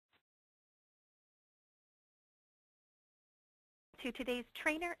to today's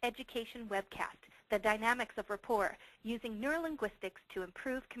Trainer Education webcast, The Dynamics of Rapport, using Neurolinguistics to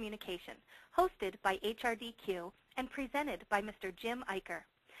improve communication, hosted by HRDQ and presented by Mr. Jim Eicher.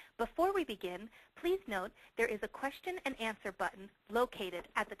 Before we begin, please note there is a question and answer button located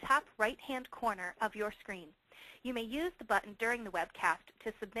at the top right-hand corner of your screen. You may use the button during the webcast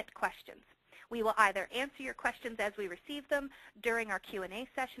to submit questions. We will either answer your questions as we receive them during our Q&A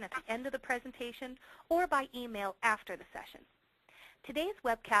session at the end of the presentation or by email after the session. Today's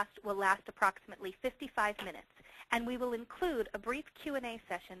webcast will last approximately 55 minutes, and we will include a brief Q&A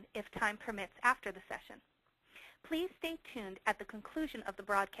session if time permits after the session. Please stay tuned at the conclusion of the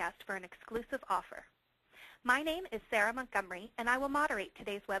broadcast for an exclusive offer. My name is Sarah Montgomery, and I will moderate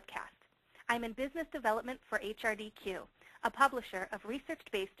today's webcast. I'm in business development for HRDQ, a publisher of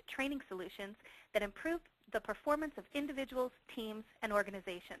research-based training solutions that improve the performance of individuals, teams, and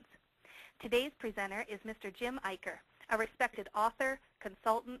organizations. Today's presenter is Mr. Jim Eicher, a respected author,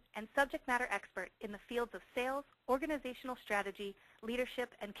 consultant, and subject matter expert in the fields of sales, organizational strategy,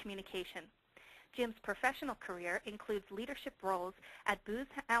 leadership, and communication. Jim's professional career includes leadership roles at Booz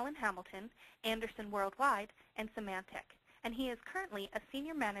Allen Hamilton, Andersen Worldwide, and Symantec, and he is currently a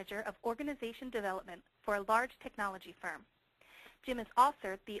senior manager of organization development for a large technology firm. Jim is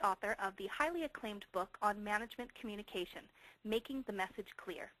also the author of the highly acclaimed book on management communication, Making the Message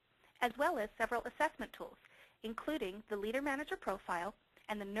Clear, as well as several assessment tools, including the Leader Manager Profile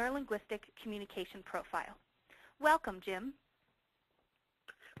and the Neurolinguistic Communication Profile. Welcome, Jim.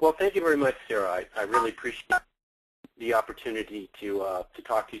 Well, thank you very much, Sarah. I really appreciate the opportunity to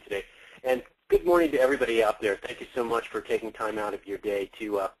talk to you today. And good morning to everybody out there. Thank you so much for taking time out of your day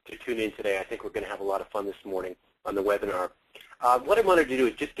to tune in today. I think we're going to have a lot of fun this morning on the webinar. What I wanted to do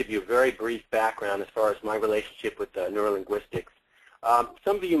is just give you a very brief background as far as my relationship with Neurolinguistics.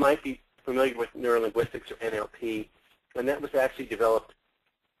 Some of you might be familiar with Neurolinguistics or NLP, and that was actually developed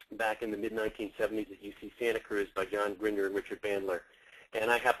back in the mid-1970s at UC Santa Cruz by John Grinder and Richard Bandler.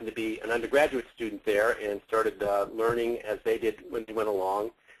 And I happened to be an undergraduate student there and started learning as they did when they went along.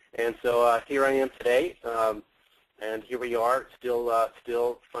 And so here I am today, and here we are,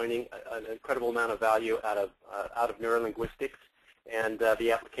 still finding an incredible amount of value out of Neurolinguistics and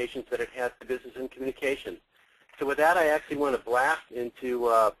the applications that it has to business and communication. So with that, I actually want to blast into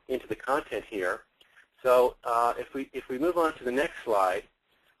the content here. So if we move on to the next slide,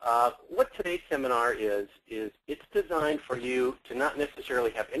 what today's seminar is it's designed for you to not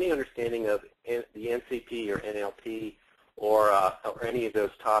necessarily have any understanding of the NCP or NLP or any of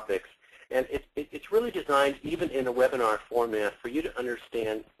those topics. And it's really designed, even in a webinar format, for you to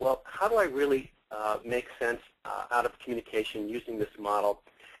understand, well, how do I really make sense out of communication using this model?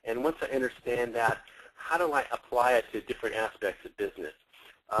 And once I understand that, how do I apply it to different aspects of business?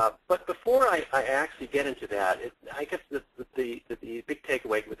 But before I actually get into that, I guess the big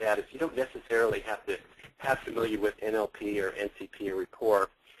takeaway with that is you don't necessarily have to have familiar with NLP or NCP or Rapport.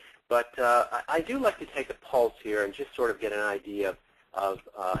 But I do like to take a pulse here and just sort of get an idea of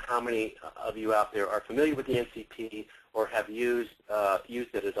how many of you out there are familiar with the NCP or have used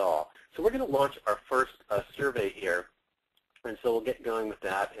it at all. So we're going to launch our first survey here, and so we'll get going with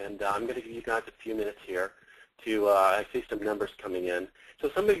that. And I'm going to give you guys a few minutes here to I see some numbers coming in. So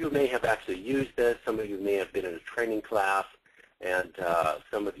some of you may have actually used this. Some of you may have been in a training class, and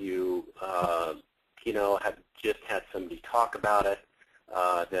some of you, have just had somebody talk about it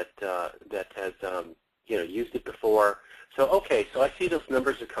that has, used it before. So okay, so I see those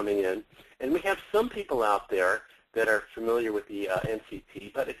numbers are coming in, and we have some people out there that are familiar with the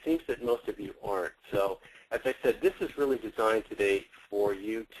NCP, but it seems that most of you aren't. So as I said, this is really designed today for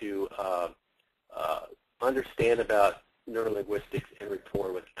you to understand about Neurolinguistics and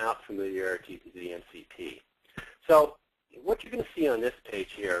Rapport without familiarity with the NCP. So what you're going to see on this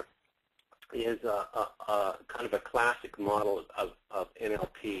page here is kind of a classic model of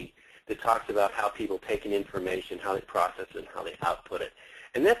NLP that talks about how people take in information, how they process it, and how they output it.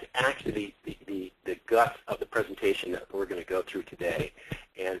 And that's actually the guts of the presentation that we're going to go through today.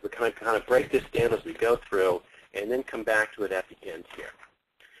 And we're going to kind of break this down as we go through and then come back to it at the end here.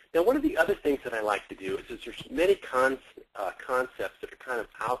 Now, one of the other things that I like to do is there's many concepts that are kind of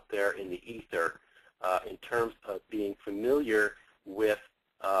out there in the ether in terms of being familiar with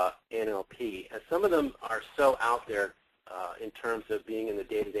NLP. And some of them are so out there in terms of being in the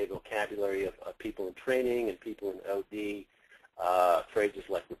day-to-day vocabulary of people in training and people in OD, phrases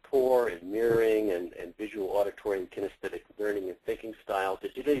like rapport and mirroring and visual, auditory, and kinesthetic learning and thinking styles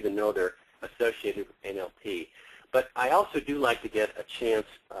that you don't even know they're associated with NLP. But I also do like to get a chance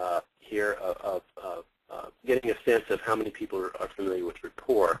here of getting a sense of how many people are familiar with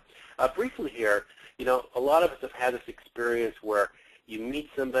Rapport. Briefly here, a lot of us have had this experience where you meet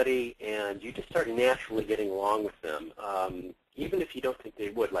somebody and you just start naturally getting along with them, even if you don't think they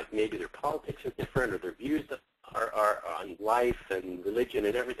would. Like maybe their politics are different, or their views are on life and religion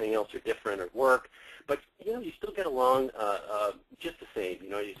and everything else are different, or work. But you still get along just the same.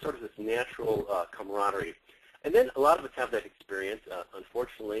 You sort of this natural camaraderie. And then a lot of us have that experience,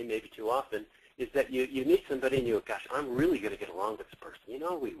 unfortunately, maybe too often, is that you meet somebody and you go, gosh, I'm really going to get along with this person.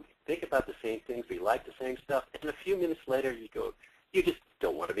 We think about the same things, we like the same stuff, and a few minutes later you go, you just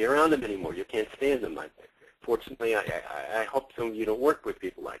don't want to be around them anymore. You can't stand them. Fortunately, I hope some of you don't work with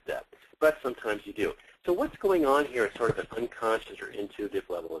people like that, but sometimes you do. So what's going on here at sort of an unconscious or intuitive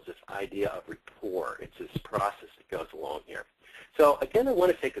level is this idea of rapport. It's this process that goes along here. So again, I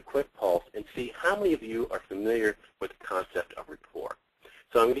want to take a quick pulse and see how many of you are familiar with the concept of rapport.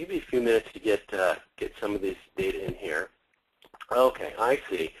 So I'm going to give you a few minutes to get some of this data in here. Okay, I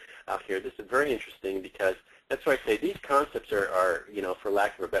see out here. This is very interesting because that's why I say these concepts are for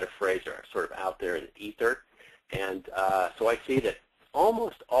lack of a better phrase, are sort of out there in the ether. And so I see that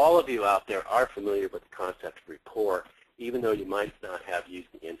almost all of you out there are familiar with the concept of rapport, even though you might not have used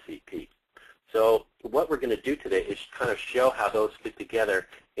the NCP. So what we're going to do today is kind of show how those fit together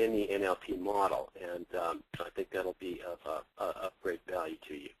in the NLP model, and I think that'll be of great value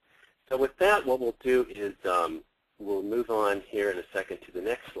to you. So with that, what we'll do is we'll move on here in a second to the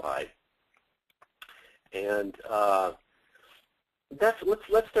next slide, and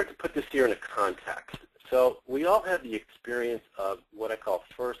let's start to put this here in a context. So we all have the experience of what I call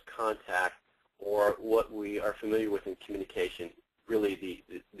first contact, or what we are familiar with in communication, really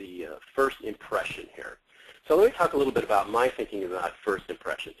the first impression here. So let me talk a little bit about my thinking about first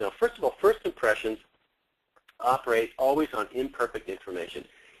impressions. Now, first of all, first impressions operate always on imperfect information,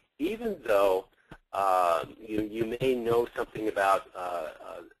 even though you may know something about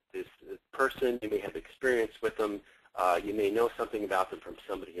this person, you may have experience with them, you may know something about them from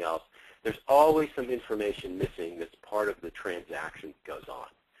somebody else. There's always some information missing that's part of the transaction that goes on.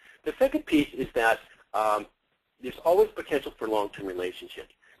 The second piece is that there's always potential for long-term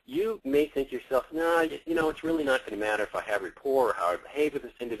relationships. You may think to yourself, no, it's really not going to matter if I have rapport or how I behave with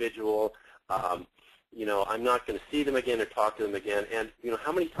this individual. I'm not going to see them again or talk to them again. And,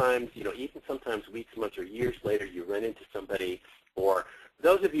 how many times, even sometimes weeks, months, or years later, you run into somebody, or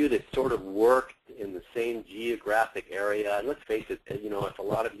those of you that sort of work in the same geographic area, and let's face it, if a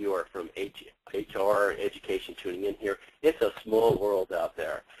lot of you are from HR education tuning in here, it's a small world out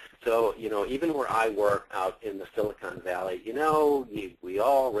there. So, even where I work out in the Silicon Valley, we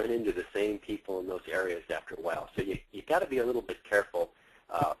all run into the same people in those areas after a while. So you got to be a little bit careful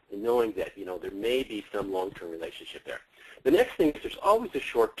in knowing that, there may be some long-term relationship there. The next thing is there's always a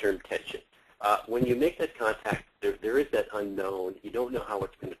short-term tension. When you make that contact, there is that unknown. You don't know how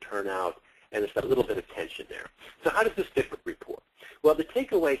it's going to turn out, and there's a little bit of tension there. So how does this fit with rapport? Well, the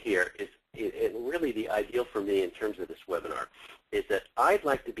takeaway here is, and really the ideal for me in terms of this webinar, is that I'd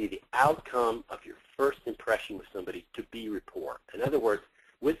like to be the outcome of your first impression with somebody to be rapport. In other words,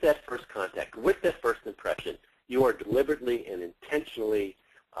 with that first contact, with that first impression, you are deliberately and intentionally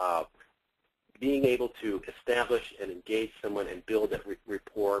being able to establish and engage someone and build that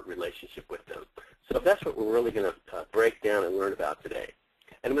rapport relationship with them. So that's what we're really going to break down and learn about today.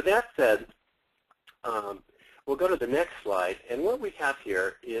 And with that said, we'll go to the next slide. And what we have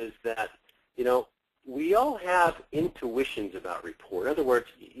here is that, we all have intuitions about rapport. In other words,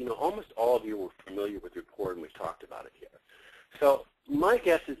 almost all of you were familiar with rapport, and we've talked about it here. So my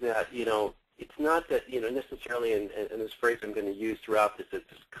guess is that, it's not that, necessarily, and this phrase I'm going to use throughout this, it's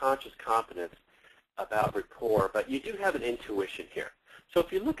conscious competence about rapport, but you do have an intuition here. So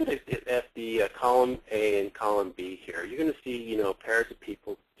if you look at the column A and column B here, you're going to see, pairs of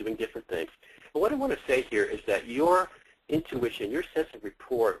people doing different things. But what I want to say here is that your intuition, your sense of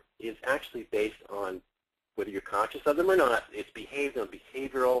rapport, is actually based on, whether you're conscious of them or not, it's based on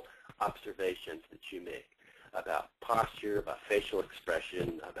behavioral observations that you make about posture, about facial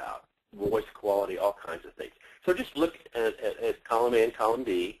expression, about voice quality, all kinds of things. So just look at column A and column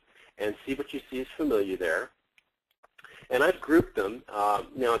B and see what you see is familiar there. And I've grouped them.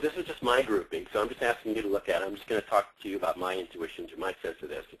 Now, this is just my grouping, so I'm just asking you to look at it. I'm just going to talk to you about my intuitions or my sense of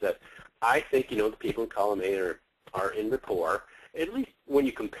this, is that I think, the people in column A are in rapport, at least when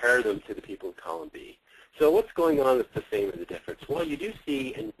you compare them to the people in column B. So what's going on that's the same or the difference? Well, you do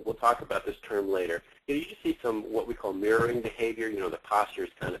see, and we'll talk about this term later, you do see some what we call mirroring behavior. The posture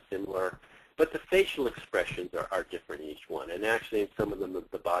is kind of similar, but the facial expressions are different in each one. And actually, in some of them,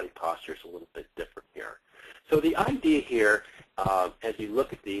 the body posture is a little bit different here. So the idea here, as you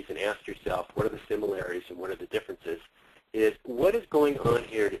look at these and ask yourself, what are the similarities and what are the differences, is what is going on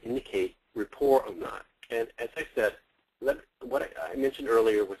here to indicate rapport or not?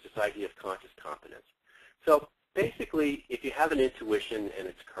 earlier was this idea of conscious competence. So basically, if you have an intuition and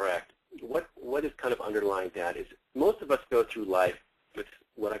it's correct, what is kind of underlying that is most of us go through life with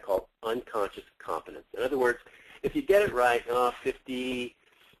what I call unconscious competence. In other words, if you get it right, 50%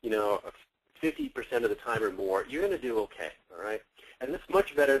 of the time or more, you're going to do okay, all right? And that's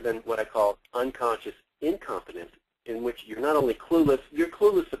much better than what I call unconscious incompetence, in which you're not only clueless, you're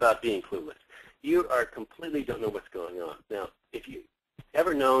clueless about being clueless. You are completely don't know what's going on. Now, if you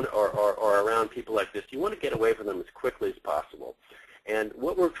ever known or around people like this, you want to get away from them as quickly as possible. And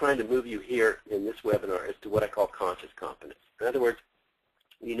what we're trying to move you here in this webinar is to what I call conscious competence. In other words,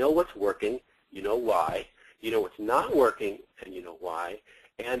 you know what's working, you know why, you know what's not working, and you know why,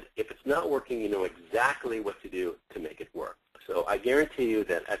 and if it's not working, you know exactly what to do to make it work. So I guarantee you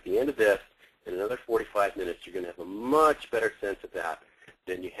that at the end of this, in another 45 minutes, you're going to have a much better sense of that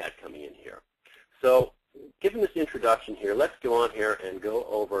than you had coming in here. So given this introduction here, let's go on here and go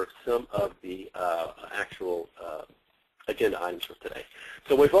over some of the actual agenda items for today.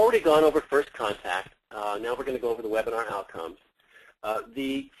 So we've already gone over first contact. Now we're going to go over the webinar outcomes.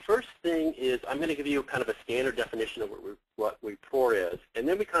 The first thing is I'm going to give you kind of a standard definition of what rapport is, and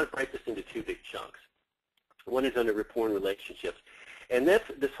then we kind of break this into two big chunks. One is under rapport and relationships. And that's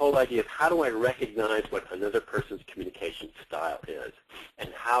this whole idea of how do I recognize what another person's communication style is, and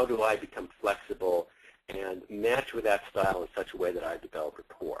how do I become flexible and match with that style in such a way that I develop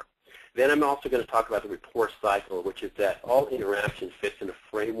rapport. Then I'm also going to talk about the rapport cycle, which is that all interaction fits in a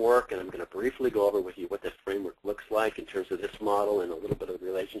framework, and I'm going to briefly go over with you what that framework looks like in terms of this model and a little bit of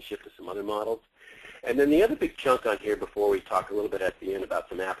relationship to some other models. And then the other big chunk on here before we talk a little bit at the end about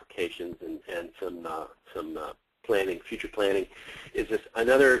some applications and some planning, future planning, is this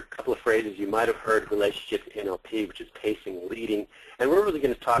another couple of phrases you might have heard relationship to NLP, which is pacing and leading. And we're really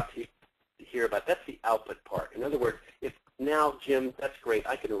going to talk to you here about that's the output part. In other words, if now, Jim, that's great.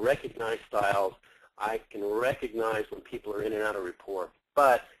 I can recognize styles. I can recognize when people are in and out of rapport.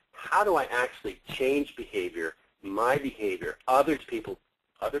 But how do I actually change behavior, my behavior, other people's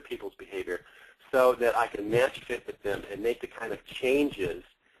behavior, so that I can match fit with them and make the kind of changes,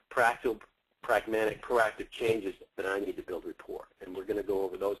 practical, pragmatic, proactive changes that I need to build rapport. And we're going to go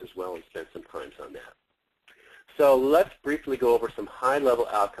over those as well and spend some time on that. So let's briefly go over some high-level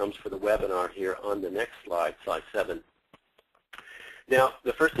outcomes for the webinar here on the next slide, slide 7. Now,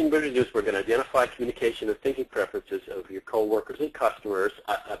 the first thing we're going to do is we're going to identify communication and thinking preferences of your coworkers and customers.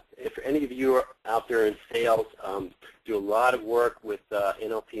 If any of you are out there in sales, do a lot of work with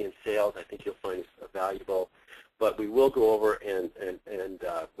NLP and sales, I think you'll find it valuable. But we will go over and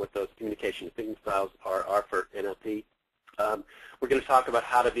what those communication and thinking styles are for NLP. We're going to talk about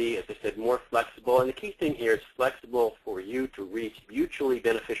how to be, as I said, more flexible. And the key thing here is flexible for you to reach mutually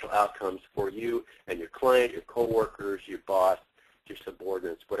beneficial outcomes for you and your client, your coworkers, your boss, your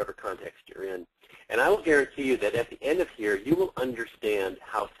subordinates, whatever context you're in. And I will guarantee you that at the end of here, you will understand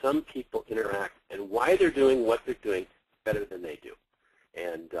how some people interact and why they're doing what they're doing better than they do.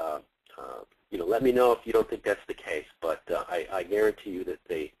 And let me know if you don't think that's the case, but I guarantee you that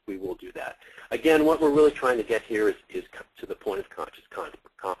we will do that. Again, what we're really trying to get here is to the point of conscious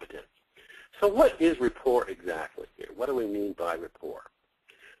competence. So what is rapport exactly here? What do we mean by rapport?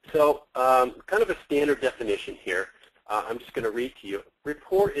 So kind of a standard definition here. I'm just going to read to you.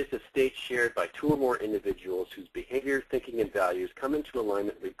 Rapport is a state shared by two or more individuals whose behavior, thinking, and values come into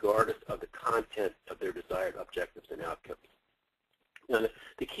alignment regardless of the content of their desired objectives and outcomes. Now,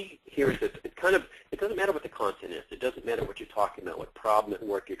 the key here is that it doesn't matter what the content is. It doesn't matter what you're talking about, what problem at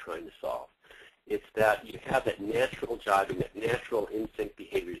work you're trying to solve. It's that you have that natural jiving, that natural in-sync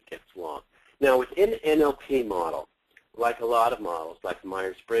behavior that gets along. Now, within an NLP model, like a lot of models, like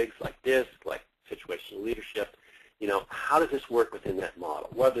Myers-Briggs, like DISC, like situational leadership, how does this work within that model?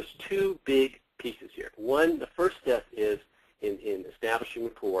 Well, there's two big pieces here. One, the first step is in establishing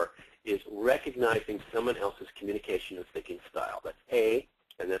rapport is recognizing someone else's communication and thinking style. That's A,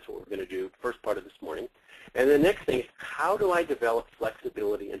 and that's what we're going to do first part of this morning. And the next thing is how do I develop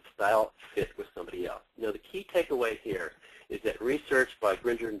flexibility and style fit with somebody else? Now, the key takeaway here is that research by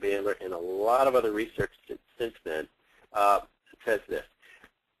Gringer and Bandler and a lot of other research since then says this.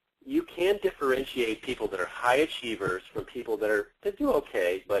 You can differentiate people that are high achievers from people that do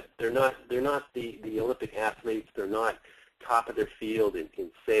okay, but they're not the Olympic athletes. They're not top of their field in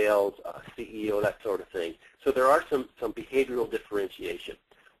sales, CEO, that sort of thing. So there are some behavioral differentiation.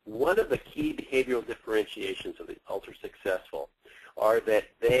 One of the key behavioral differentiations of the ultra-successful are that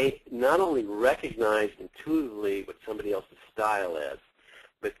they not only recognize intuitively what somebody else's style is,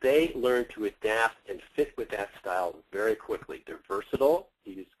 but they learn to adapt and fit with that style very quickly. They're versatile.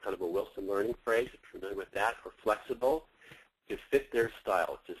 To use kind of a Wilson learning phrase, if you're familiar with that, or flexible, to fit their style.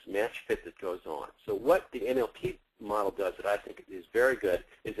 match fit that goes on. So what the NLP model does that I think is very good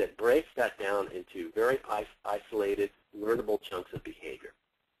is it breaks that down into very isolated, learnable chunks of behavior.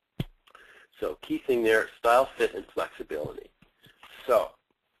 So key thing there, style, fit, and flexibility. So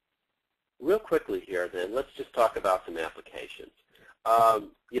real quickly here then, let's just talk about some applications.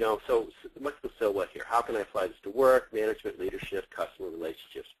 So what's the so what here? How can I apply this to work, management, leadership, customer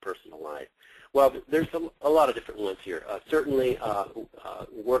relationships, personal life? Well, there's a lot of different ones here. Certainly,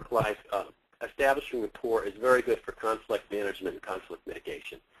 work life, establishing rapport is very good for conflict management and conflict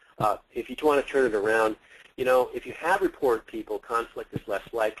mitigation. If you want to turn it around, if you have rapport with people, conflict is less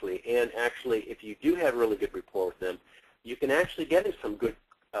likely. And actually, if you do have really good rapport with them, you can actually get in some good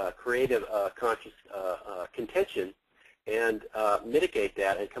creative, conscious contention and mitigate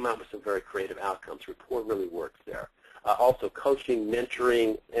that and come out with some very creative outcomes. Rapport really works there. Also coaching,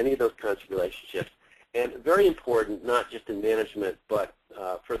 mentoring, any of those kinds of relationships. And very important, not just in management, but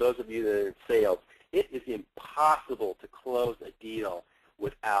for those of you that are in sales, it is impossible to close a deal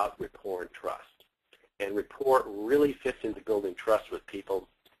without rapport and trust. And rapport really fits into building trust with people.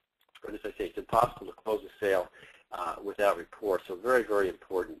 And as I say, it's impossible to close a sale without rapport. So very, very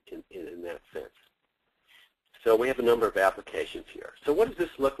important in that sense. So we have a number of applications here. So what does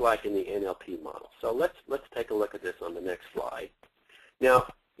this look like in the NLP model? So let's take a look at this on the next slide. Now,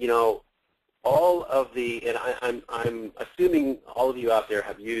 all of the, and I'm assuming all of you out there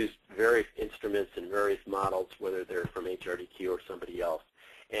have used various instruments and various models, whether they're from HRDQ or somebody else,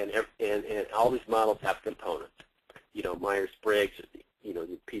 and all these models have components. Myers-Briggs,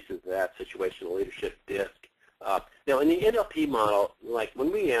 the pieces of that, situational leadership, DISC. Now, in the NLP model, like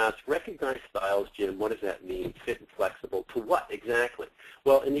when we ask, recognize styles, Jim, what does that mean? Fit and flexible to what exactly?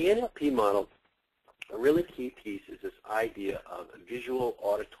 Well, in the NLP model, a really key piece is this idea of visual,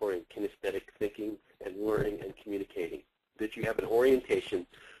 auditory, and kinesthetic thinking and learning and communicating, that you have an orientation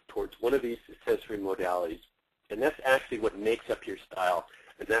towards one of these sensory modalities. And that's actually what makes up your style,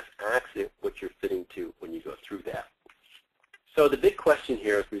 and that's actually what you're fitting to when you go through that. So the big question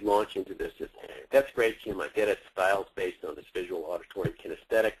here as we launch into this is, that's great, Jim, I get it, styles based on this visual, auditory, and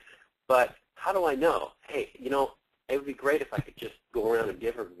kinesthetic, but how do I know? Hey, it would be great if I could just go around and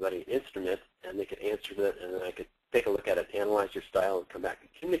give everybody an instrument and they could answer it and then I could take a look at it, analyze your style, and come back and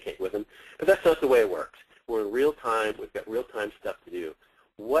communicate with them. But that's not the way it works. We're in real time. We've got real-time stuff to do.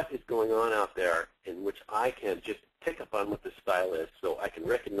 What is going on out there in which I can just pick up on what the style is so I can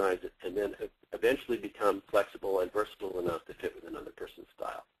recognize it and then eventually become flexible and versatile enough to fit with another person's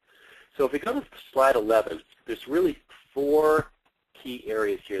style. So if we go to slide 11, there's really 4 key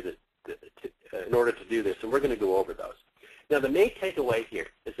areas here that in order to do this, and we're going to go over those. Now, the main takeaway here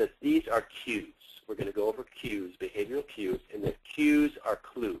is that these are cues. We're going to go over cues, behavioral cues, and that cues are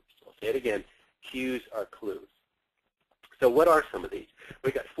clues. I'll say it again, cues are clues. So what are some of these?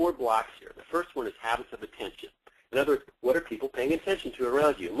 We've got 4 blocks here. The first one is habits of attention. In other words, what are people paying attention to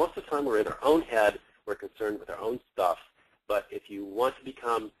around you? Most of the time we're in our own head. We're concerned with our own stuff. But if you want to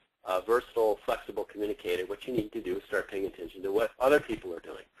become a versatile, flexible communicator, what you need to do is start paying attention to what other people are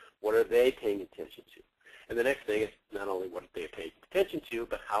doing. What are they paying attention to? And the next thing is not only what are they paying attention to,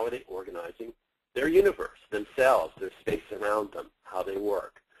 but how are they organizing their universe, themselves, their space around them, how they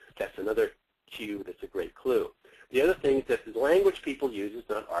work. That's another cue that's a great clue. The other thing is that the language people use is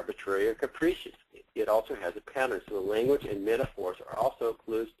not arbitrary or capricious. It also has a pattern. So the language and metaphors are also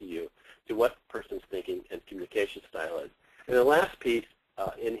clues to you to what the person's thinking and communication style is. And the last piece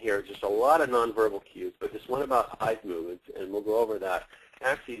in here, just a lot of nonverbal cues, but this one about eyes movements, and we'll go over that,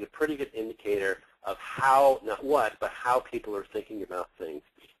 actually is a pretty good indicator of how, not what, but how people are thinking about things.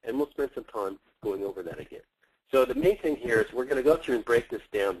 And we'll spend some time going over that again. So the main thing here is we're going to go through and break this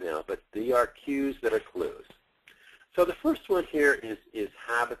down now, but they are cues that are clues. So the first one here is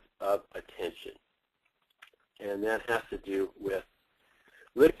habits of attention. And that has to do with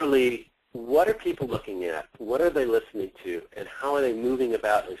literally what are people looking at, what are they listening to, and how are they moving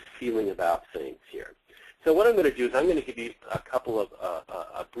about and feeling about things here. So what I'm going to do is I'm going to give you a couple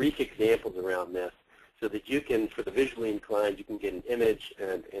of brief examples around this so that you can, for the visually inclined, you can get an image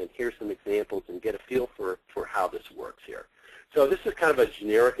and hear some examples and get a feel for how this works here. So this is kind of a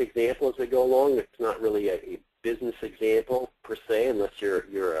generic example as we go along. It's not really a business example per se, unless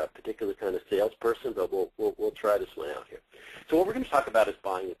you're a particular kind of salesperson, but we'll try this one out here. So what we're going to talk about is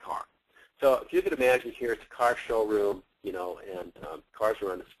buying a car. So if you could imagine here, it's a car showroom, and cars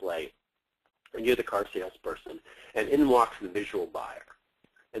are on display, and you're the car salesperson, and in walks the visual buyer.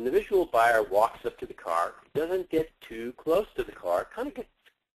 And the visual buyer walks up to the car, doesn't get too close to the car, kind of gets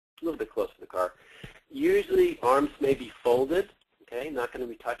a little bit close to the car. Usually arms may be folded, okay, not going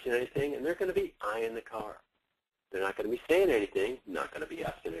to be touching anything, and they're going to be eyeing the car. They're not going to be saying anything, not going to be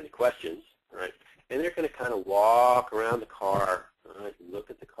asking any questions, right? And they're going to kind of walk around the car, right? Look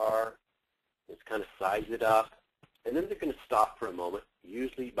at the car, just kind of size it up, and then they're going to stop for a moment,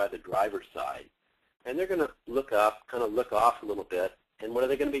 usually by the driver's side, and they're going to look up, kind of look off a little bit, and what are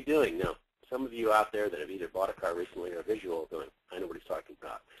they going to be doing? Now, some of you out there that have either bought a car recently or visual going, I know what he's talking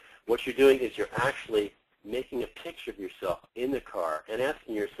about. What you're doing is you're actually making a picture of yourself in the car and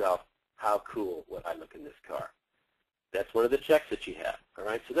asking yourself, how cool would I look in this car? That's one of the checks that you have, all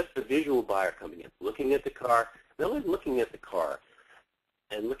right? So that's the visual buyer coming in, looking at the car, not only looking at the car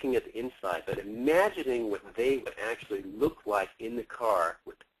and looking at the inside, but imagining what they would actually look like in the car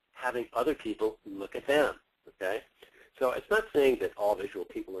with having other people look at them, okay? So it's not saying that all visual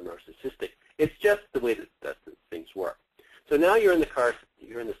people are narcissistic. It's just the way that things work. So now you're in the car,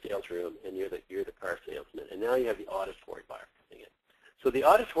 you're in the sales room, and you're the car salesman, and now you have the auditory buyer coming in. So the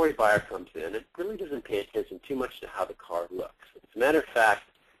auditory buyer comes in and really doesn't pay attention too much to how the car looks. As a matter of fact,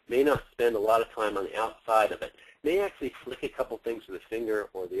 may not spend a lot of time on the outside of it. May actually flick a couple things with a finger,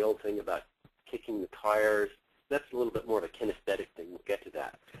 or the old thing about kicking the tires. That's a little bit more of a kinesthetic thing. We'll get to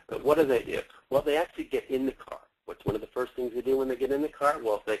that. But what do? Well, they actually get in the car. What's one of the first things they do when they get in the car?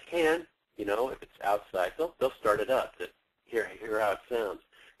 Well, if they can, you know, if it's outside, they'll start it up to hear how it sounds.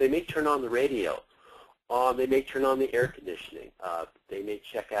 They may turn on the radio. They may turn on the air conditioning. They may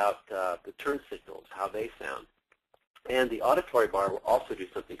check out the turn signals, how they sound. And the auditory buyer will also do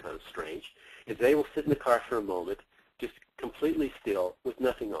something kind of strange, is they will sit in the car for a moment, just completely still with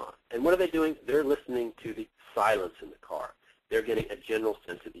nothing on. And what are they doing? They're listening to the silence in the car. They're getting a general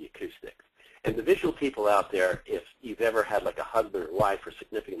sense of the acoustics. And the visual people out there, if you've ever had like a husband or wife or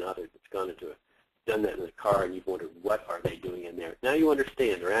significant other that's done that in the car, and you've wondered what are they doing in there, now you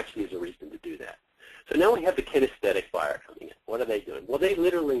understand there actually is a reason to do that. So now we have the kinesthetic buyer coming in. What are they doing? Well, they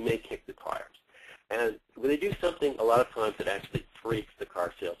literally may kick the tires. And when they do something, a lot of times it actually freaks the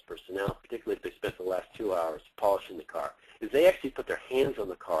car salesperson out, particularly if they spent the last 2 hours polishing the car, is they actually put their hands on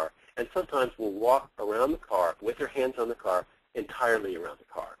the car and sometimes will walk around the car with their hands on the car, entirely around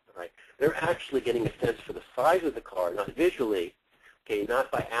the car. Right? They're actually getting a sense for the size of the car, not visually, okay, not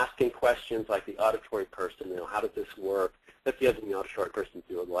by asking questions like the auditory person, you know, how does this work? That's the other thing the auditory person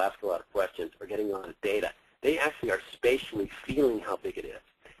do. They'll ask a lot of questions or getting a lot of data. They actually are spatially feeling how big it is.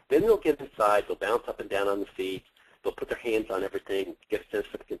 Then they'll get inside, they'll bounce up and down on the seats, they'll put their hands on everything, get a sense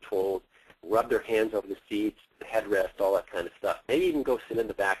for the controls, rub their hands over the seats, the headrest, all that kind of stuff. Maybe even go sit in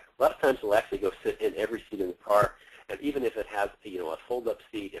the back. A lot of times they'll actually go sit in every seat in the car, and even if it has, you know, a fold-up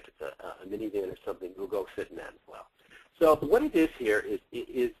seat, if it's a minivan or something, we'll go sit in that as well. So what it is here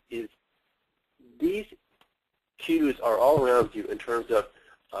is these cues are all around you in terms of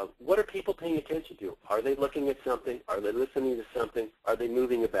what are people paying attention to? Are they looking at something? Are they listening to something? Are they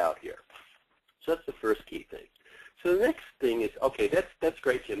moving about here? So that's the first key thing. So the next thing is, okay, that's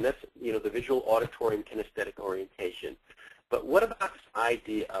great, Jim. That's, you know, the visual, auditory, and kinesthetic orientation. But what about this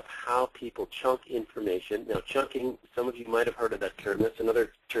idea of how people chunk information? Now, chunking, some of you might have heard of that term. That's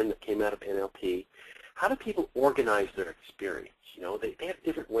another term that came out of NLP. How do people organize their experience? You know, they have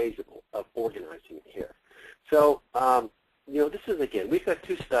different ways of organizing it here. So, you know, this is, again, we've got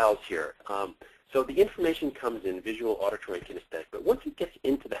two styles here. So the information comes in visual, auditory, and kinesthetic. But once it gets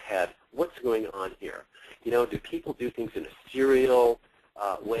into the head, what's going on here? You know, do people do things in a serial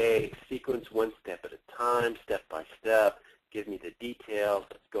way, sequence one step at a time, step by step? Give me the details.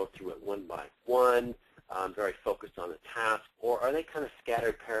 Let's go through it one by one. I'm very focused on the task. Or are they kind of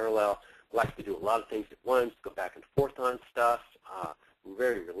scattered parallel, like to do a lot of things at once, go back and forth on stuff,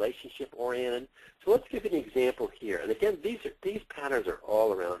 very relationship-oriented? So let's give an example here. And again, these patterns are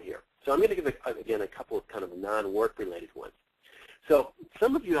all around here. So I'm going to give, again, a couple of kind of non-work-related ones. So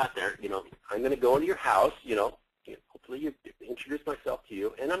some of you out there, you know, I'm going to go into your house, you know, hopefully you introduce myself to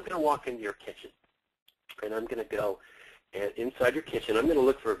you, and I'm going to walk into your kitchen. And I'm going to go and inside your kitchen, I'm going to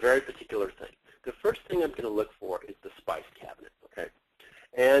look for a very particular thing. The first thing I'm going to look for is the spice cabinet, okay?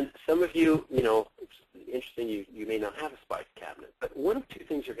 And some of you, you know, it's interesting, you may not have a spice cabinet, but one of two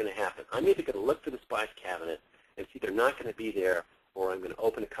things are going to happen. I'm either going to look for the spice cabinet, and it's either not going to be there, or I'm going to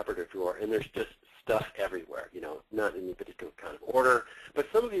open a cupboard or drawer, and there's just stuff everywhere, you know, not in any particular kind of order. But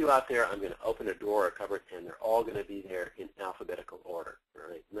some of you out there, I'm going to open a drawer or a cupboard, and they're all going to be there in alphabetical order,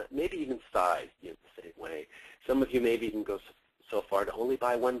 right? Maybe even sized in the same way. Some of you maybe even go so far to only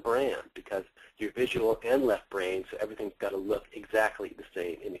buy one brand because you're visual and left brain, so everything's got to look exactly the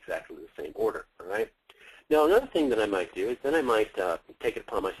same in exactly the same order, all right? Now, another thing that I might do is then I might take it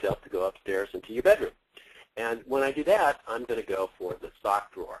upon myself to go upstairs into your bedroom. And when I do that, I'm going to go for the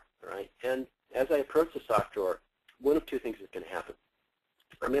sock drawer, all right? And as I approach the sock drawer, one of two things is going to happen.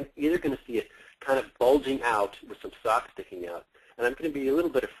 I'm either going to see it kind of bulging out with some socks sticking out, and I'm going to be a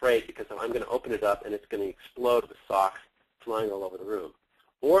little bit afraid because I'm going to open it up and it's going to explode with socks flying all over the room.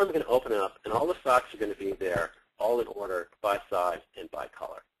 Or I'm going to open it up and all the socks are going to be there, all in order, by size and by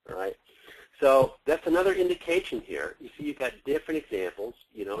color. All right? So that's another indication here. You see, you've got different examples.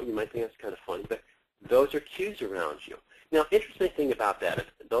 You know, you might think that's kind of funny, but those are cues around you. Now, interesting thing about that is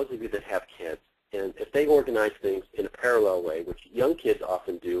those of you that have kids, and if they organize things in a parallel way, which young kids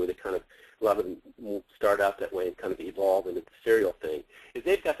often do, they kind of, a lot of them start out that way and kind of evolve into the serial thing, is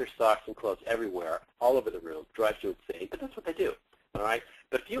they've got their socks and clothes everywhere, all over the room, drives you insane, but that's what they do, all right?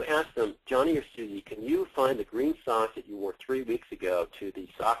 But if you ask them, Johnny or Susie, can you find the green socks that you wore 3 weeks ago to the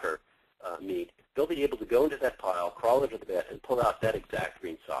soccer meet, they'll be able to go into that pile, crawl under the bed, and pull out that exact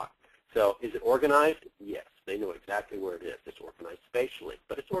green sock. So is it organized? Yes. They know exactly where it is. It's organized spatially,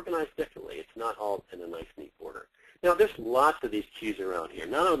 but it's organized differently. It's not all in a nice, neat order. Now, there's lots of these cues around here.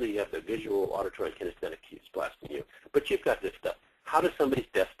 Not only do you have the visual, auditory, and kinesthetic cues blasting you, but you've got this stuff. How does somebody's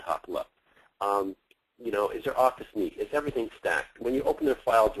desktop look? You know, is their office neat? Is everything stacked? When you open their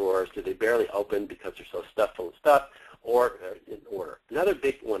file drawers, do they barely open because they're so stuffed full of stuff, or in order? Another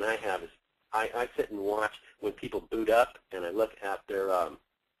big one I have is I sit and watch when people boot up, and I look at their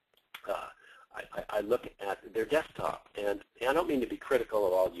I look at their desktop, and I don't mean to be critical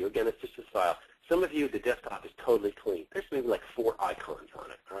of all of you. Again, it's just a style. Some of you, the desktop is totally clean. There's maybe like 4 icons on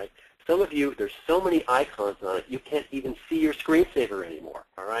it, all right? Some of you, there's so many icons on it, you can't even see your screensaver anymore,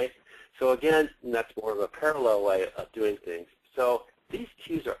 all right? So again, that's more of a parallel way of doing things. So these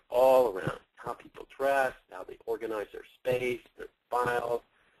cues are all around how people dress, how they organize their space, their files,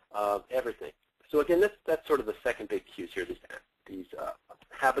 everything. So again, that's sort of the second big cues here, these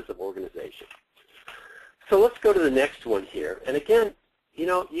habits of organization. So let's go to the next one here. And again, you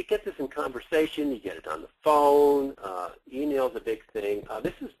know, you get this in conversation, you get it on the phone, email is a big thing.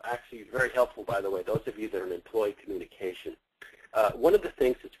 This is actually very helpful, by the way, those of you that are in employee communication. One of the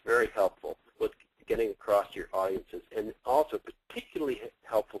things that's very helpful with getting across to your audiences, and also particularly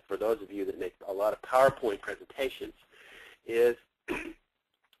helpful for those of you that make a lot of PowerPoint presentations, is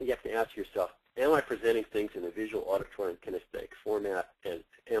you have to ask yourself, am I presenting things in a visual, auditory, and kinesthetic format, and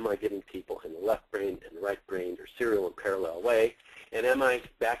am I getting people in the left brain and the right brain, or serial and parallel way, and am I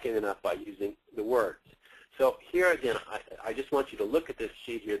backing it up by using the words? So here again, I just want you to look at this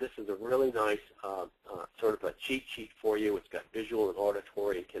sheet here. This is a really nice sort of a cheat sheet for you. It's got visual and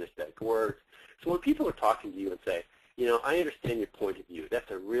auditory and kinesthetic words. So when people are talking to you and say, you know, I understand your point of view,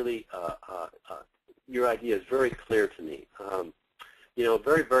 that's a really, your idea is very clear to me. You know,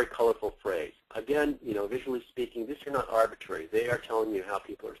 very, very colorful phrase. Again, you know, visually speaking, these are not arbitrary. They are telling you how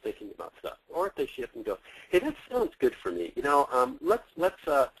people are thinking about stuff. Or if they shift and go, hey, that sounds good for me. You know, let's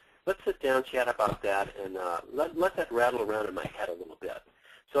sit down, chat about that, and let that rattle around in my head a little bit.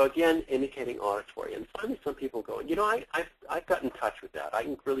 So again, indicating auditory. And finally, some people go, you know, I've got in touch with that. I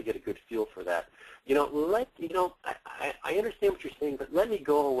can really get a good feel for that. You know, I understand what you're saying, but let me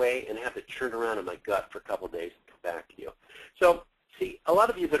go away and have it churn around in my gut for a couple of days and come back to you. So see, a lot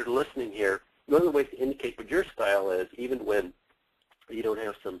of you that are listening here, one of the ways to indicate what your style is, even when you don't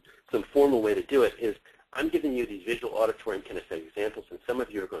have some formal way to do it, is I'm giving you these visual, auditory, and kinesthetic examples, and some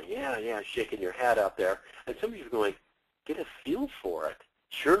of you are going, yeah, shaking your head out there, and some of you are going, get a feel for it.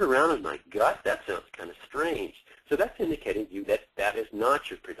 Churn around in my gut? That sounds kind of strange. So that's indicating to you that that is not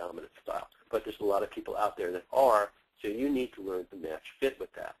your predominant style, but there's a lot of people out there that are, so you need to learn to match fit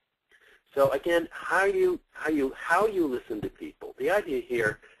with that. So again, how you listen to people. The idea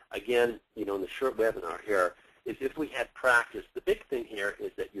here, again, you know, in the short webinar here, is if we had practice, the big thing here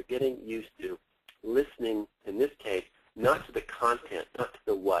is that you're getting used to listening, in this case, not to the content, not to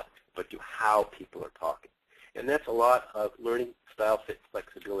the what, but to how people are talking. And that's a lot of learning style fit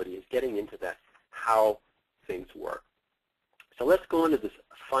flexibility, is getting into that how things work. So let's go into this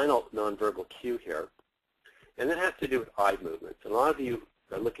final nonverbal cue here. And that has to do with eye movements. And a lot of you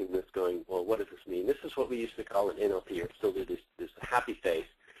are looking at this going, well, what does this mean? This is what we used to call an NLP, or still do this happy face.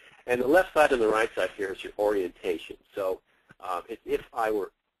 And the left side and the right side here is your orientation. So if I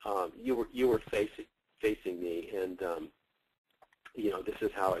were, you were facing me, and you know, this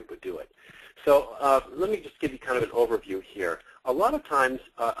is how I would do it. So let me just give you kind of an overview here. A lot of times,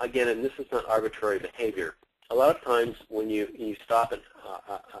 again, and this is not arbitrary behavior, a lot of times when you stop and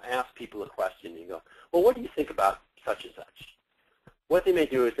ask people a question, you go, well, what do you think about such and such? What they may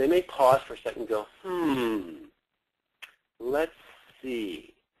do is they may pause for a second and go, let's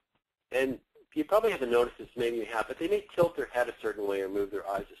see. And you probably haven't noticed this, maybe you have, but they may tilt their head a certain way or move their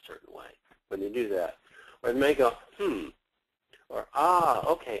eyes a certain way when they do that. Or they may go, or,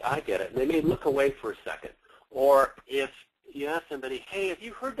 okay, I get it. And they may look away for a second. Or if you ask somebody, hey, have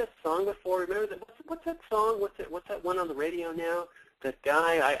you heard that song before? Remember that? What's that song? What's that one on the radio now? That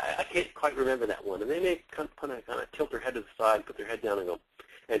guy, I can't quite remember that one. And they may kind of tilt their head to the side, put their head down and go,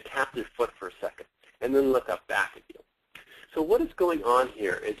 and tap their foot for a second, and then look up back at you. So what is going on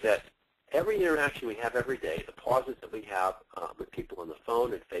here is that every interaction we have every day, the pauses that we have with people on the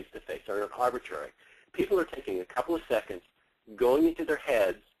phone and face-to-face are not arbitrary. People are taking a couple of seconds, going into their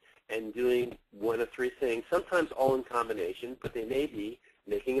heads, and doing one of three things, sometimes all in combination, but they may be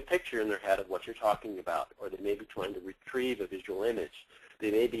making a picture in their head of what you're talking about, or they may be trying to retrieve a visual image.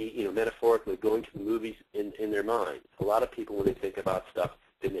 They may be, metaphorically going to the movies in their mind. A lot of people, when they think about stuff,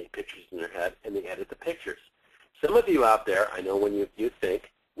 they make pictures in their head, and they edit the pictures. Some of you out there, I know when you think,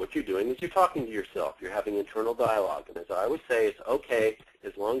 what you're doing is you're talking to yourself. You're having internal dialogue. And as I always say, it's okay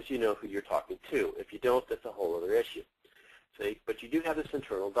as long as you know who you're talking to. If you don't, that's a whole other issue. But you do have this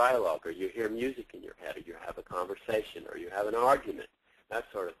internal dialogue, or you hear music in your head, or you have a conversation, or you have an argument, that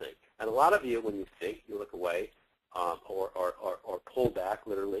sort of thing. And a lot of you, when you think, you look away or pull back,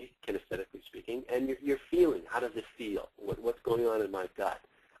 literally, kinesthetically speaking, and you're feeling. How does it feel? What's going on in my gut?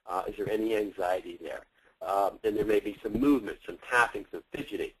 Is there any anxiety there? And there may be some movement, some tapping, some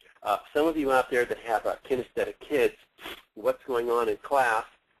fidgeting. Some of you out there that have kinesthetic kids, what's going on in class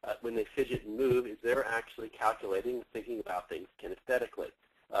when they fidget and move is they're actually calculating and thinking about things kinesthetically.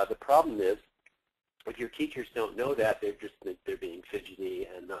 The problem is, if your teachers don't know that, they just think they're being fidgety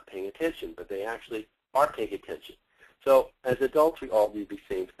and not paying attention, but they actually are paying attention. So as adults, we all do the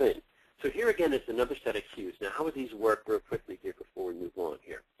same thing. So here again is another set of cues. Now, how would these work real quickly here before we move on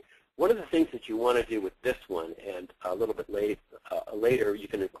here? One of the things that you want to do with this one, and a little bit later you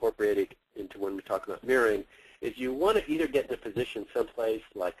can incorporate it into when we talk about mirroring, is you want to either get in a position someplace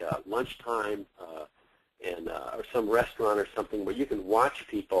like lunchtime or some restaurant or something where you can watch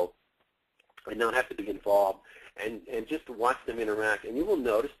people and not have to be involved and just watch them interact. And you will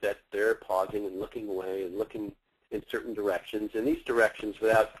notice that they're pausing and looking away and looking in certain directions. And these directions,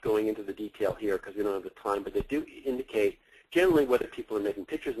 without going into the detail here because we don't have the time, but they do indicate generally whether people are making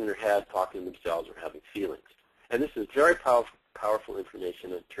pictures in their head, talking to themselves, or having feelings. And this is very powerful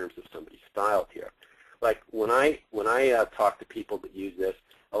information in terms of somebody's style here. Like when I talk to people that use this,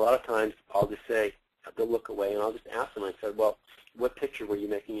 a lot of times I'll just say, they'll look away and I'll just ask them, I said, well, what picture were you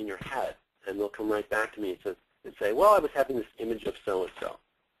making in your head? And they'll come right back to me and say, well, I was having this image of so-and-so.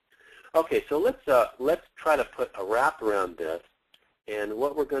 Okay, so let's try to put a wrap around this. And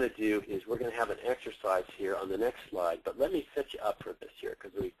what we're going to do is we're going to have an exercise here on the next slide. But let me set you up for this here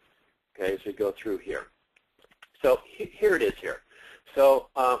as we go through here. So here it is here. So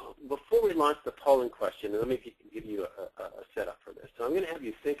before we launch the polling question, let me give you a setup for this. So I'm going to have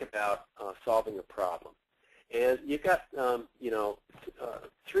you think about solving a problem. And you've got,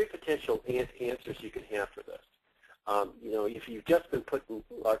 three potential answers you can have for this. If you've just been put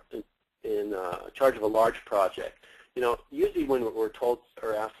in charge of a large project, usually when we're told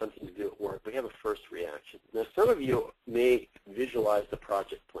or asked something to do at work, we have a first reaction. Now, some of you may visualize the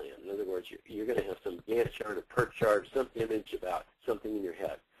project plan. In other words, you're going to have some Gantt chart or PERT chart, some image about something in your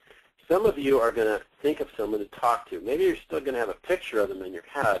head. Some of you are going to think of someone to talk to. Maybe you're still going to have a picture of them in your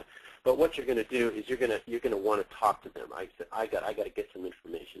head, but what you're going to do is you're going to want to talk to them. I got to get some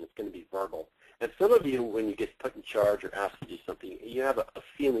information. It's going to be verbal. And some of you, when you get put in charge or asked to do something, you have a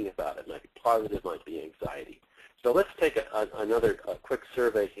feeling about it. It might be positive, might be anxiety. So let's take another quick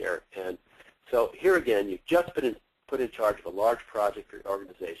survey here. And so here again, you've just been put in charge of a large project or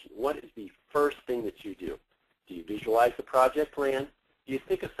organization. What is the first thing that you do? Do you visualize the project plan? Do you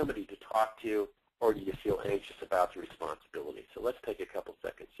think of somebody to talk to? Or do you feel anxious about the responsibility? So let's take a couple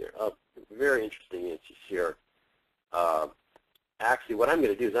seconds here. Very interesting answers here. Actually, what I'm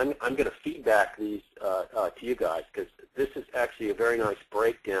going to do is I'm going to feedback these to you guys because this is actually a very nice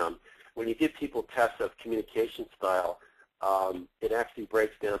breakdown. When you give people tests of communication style, it actually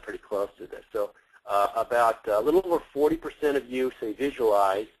breaks down pretty close to this. So about a little over 40% of you say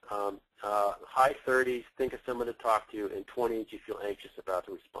visualize, high 30s, think of someone to talk to, and 20s, you feel anxious about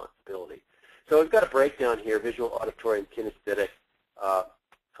the responsibility. So we've got a breakdown here, visual, auditory, and kinesthetic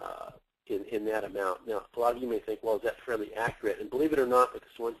in that amount. Now, a lot of you may think, well, is that fairly accurate? And believe it or not, with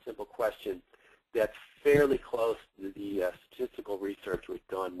this one simple question, that's fairly close to the statistical research we've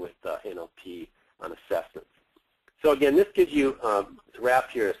done with NLP on assessments. So again, this gives you, to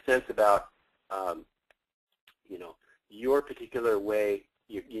wrap here, a sense about, your particular way,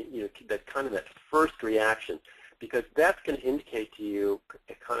 that kind of that first reaction, because that's going to indicate to you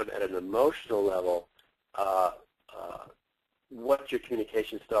kind of at an emotional level what your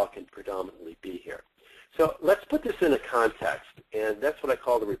communication style can predominantly be here. So let's put this in a context, and that's what I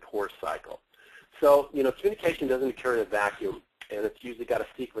call the rapport cycle. So, communication doesn't occur in a vacuum, and it's usually got a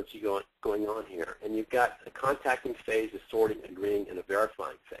sequence going on here. And you've got a contacting phase, a sorting, agreeing, and a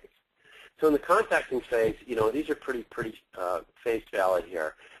verifying phase. So in the contacting phase, these are pretty face valid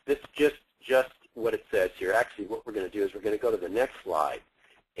here. This is just what it says here. Actually, what we're going to do is we're going to go to the next slide,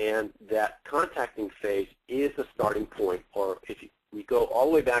 and that contacting phase is the starting point, or if we go all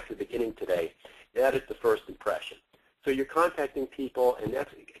the way back to the beginning today, that is the first impression. So you're contacting people, and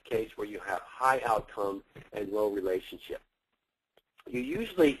that's a case where you have high outcome and low relationship. You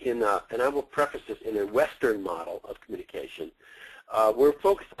usually, and I will preface this, in a Western model of communication, we're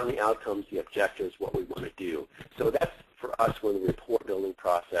focused on the outcomes, the objectives, what we want to do. So that's, for us, when the rapport building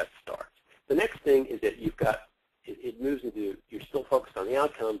process starts. The next thing is that you've got, it moves into, you're still focused on the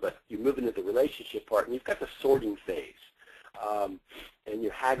outcome, but you move into the relationship part, and you've got the sorting phase. And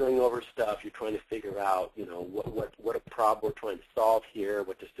you're haggling over stuff. You're trying to figure out, what a problem we're trying to solve here,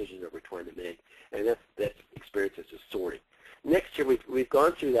 what decisions are we trying to make, and that's experience as a sorting. Next year, we've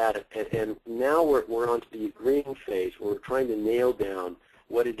gone through that, and now we're on to the agreeing phase, where we're trying to nail down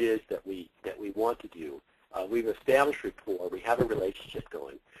what it is that we want to do. We've established rapport. We have a relationship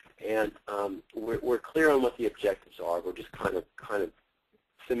going, and we're clear on what the objectives are. We're just kind of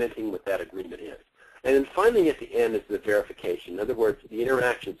cementing what that agreement is. And then finally, at the end, is the verification. In other words, the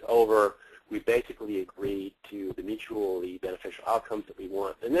interaction's over. We basically agreed to the mutually beneficial outcomes that we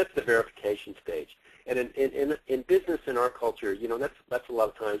want, and that's the verification stage. And in business, in our culture, that's a lot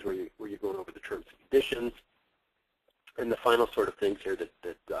of times where you're going over the terms and conditions, and the final sort of things here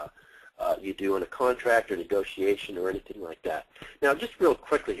that you do in a contract or negotiation or anything like that. Now, just real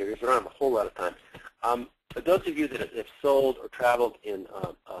quickly here, because we don't have a whole lot of time. For those of you that have sold or traveled in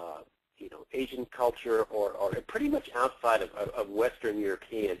Asian culture or pretty much outside of Western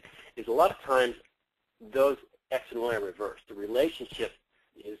European, is a lot of times those X and Y are reversed. The relationship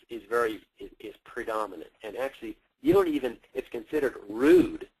is predominant, and actually you don't even, it's considered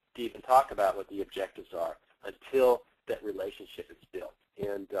rude to even talk about what the objectives are until that relationship is built.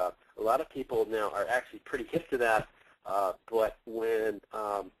 And a lot of people now are actually pretty hip to that, but when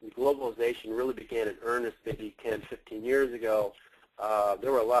globalization really began in earnest maybe 10, 15 years ago,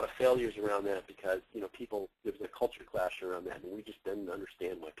 there were a lot of failures around that because, people, there was a culture clash around that, and we just didn't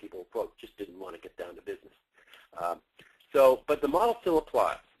understand why people, quote, just didn't want to get down to business. But the model still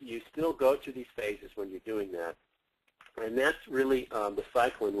applies. You still go through these phases when you're doing that, and that's really the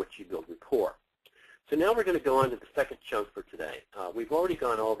cycle in which you build rapport. So now we're going to go on to the second chunk for today. We've already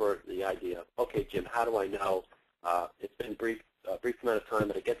gone over the idea of, okay, Jim, how do I know? It's been a brief amount of time,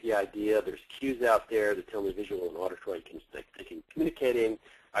 but I get the idea. There's cues out there that tell me visual and auditory thinking, communicating.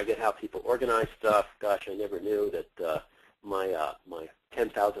 I get how people organize stuff. Gosh, I never knew that my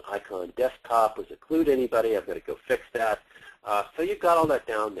 10,000 icon desktop was a clue to anybody. I've got to go fix that. So you've got all that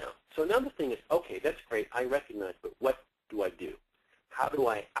down now. So now the thing is, okay, that's great. I recognize, but what do I do? How do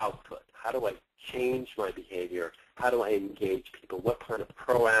I output? How do I change my behavior? How do I engage people? What kind of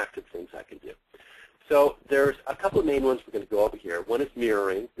proactive things I can do? So there's a couple of main ones we're going to go over here. One is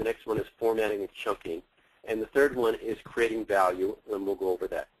mirroring. The next one is formatting and chunking. And the third one is creating value, and we'll go over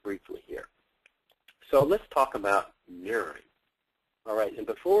that briefly here. So let's talk about mirroring. All right, and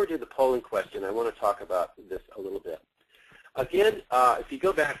before we do the polling question, I want to talk about this a little bit. Again, if you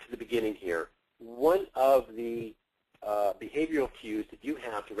go back to the beginning here, one of the behavioral cues that you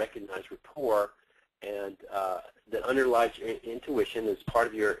have to recognize rapport and that underlies your intuition is part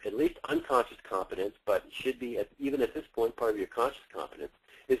of your at least unconscious competence, but should be, even at this point, part of your conscious competence,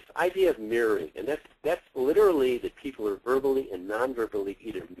 is this idea of mirroring. And that's literally that people are verbally and non-verbally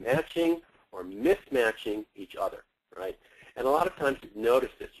either matching or mismatching each other, right? And a lot of times you've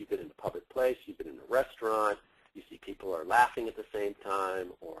noticed this. You've been in a public place, you've been in a restaurant, you see people are laughing at the same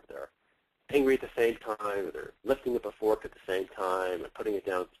time, or they're angry at the same time, or they're lifting up a fork at the same time, or putting it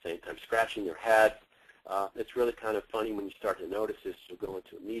down at the same time, scratching their head. It's really kind of funny when you start to notice this. You'll go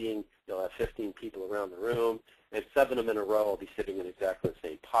into a meeting, you'll have 15 people around the room, and 7 of them in a row will be sitting in exactly the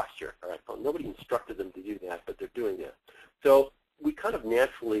same posture. All right? Well, nobody instructed them to do that, but they're doing that. So we kind of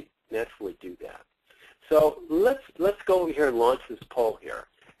naturally do that. So let's go over here and launch this poll here.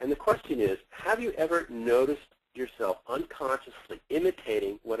 And the question is, have you ever noticed yourself unconsciously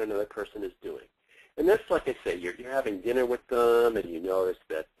imitating what another person is doing? And that's like I say, you're having dinner with them, and you notice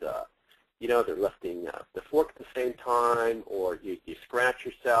that they're lifting the fork at the same time, or you scratch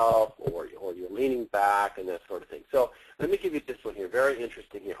yourself, or you're leaning back, and that sort of thing. So let me give you this one here, very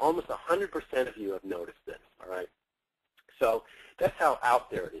interesting here. Almost 100% of you have noticed this, all right? So that's how out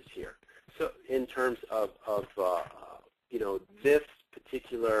there it is here. So in terms of this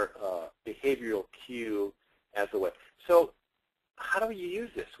particular behavioral cue as a way. So how do you use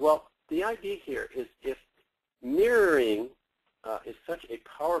this? Well, the idea here is if mirroring is such a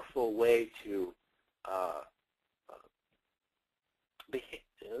powerful way to,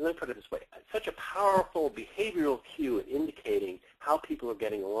 let me put it this way, such a powerful behavioral cue in indicating how people are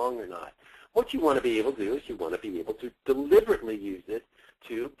getting along or not, what you want to be able to do is you want to be able to deliberately use it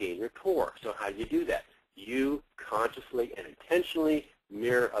to gain rapport. So how do you do that? You consciously and intentionally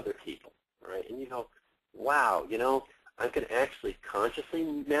mirror other people, right? And you go, wow, you know, I can actually consciously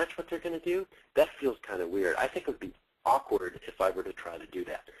match what they're going to do? That feels kind of weird. I think it would be awkward if I were to try to do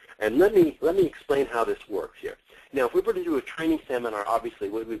that. And let me explain how this works here. Now, if we were to do a training seminar, obviously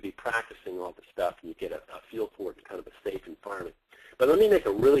we would be practicing all the stuff, and you get a feel for it in kind of a safe environment. But let me make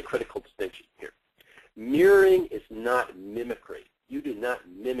a really critical distinction here. Mirroring is not mimicry. You do not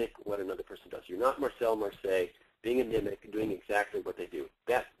mimic what another person does. You're not Marcel Marseille being a mimic, doing exactly what they do.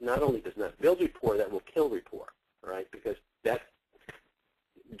 That not only does not build rapport, that will kill rapport, right? Because that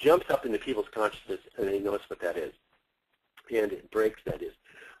jumps up into people's consciousness, and they notice what that is, and it breaks that is.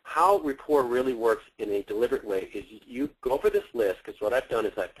 How rapport really works in a deliberate way is you go over this list, because what I've done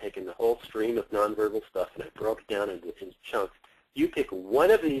is I've taken the whole stream of nonverbal stuff and I broke it down into chunks. You pick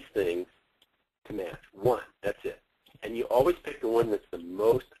one of these things to match. One, that's it. And you always pick the one that's the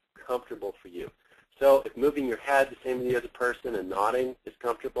most comfortable for you. So if moving your head the same as the other person and nodding is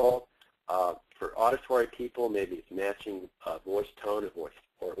comfortable, for auditory people, maybe it's matching voice tone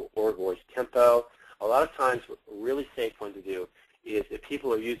or voice tempo. A lot of times, a really safe one to do is if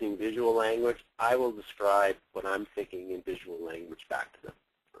people are using visual language, I will describe what I'm thinking in visual language back to them.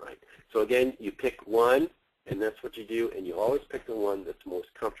 Right? So again, you pick one, and that's what you do, and you always pick the one that's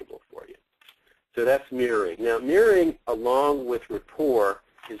most comfortable for you. So that's mirroring. Now, mirroring along with rapport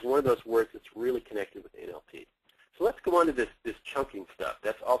is one of those words that's really connected with NLP. So let's go on to this chunking stuff.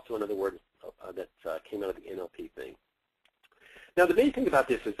 That's also another word that came out of the NLP thing. Now, the main thing about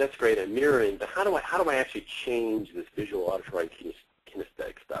this is that's great at mirroring, but how do I actually change this visual, auditory,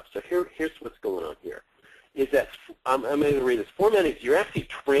 kinesthetic stuff? So here's what's going on here. Is that I'm going to read this. Formatting is you're actually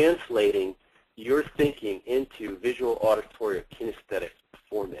translating your thinking into visual, auditory, or kinesthetic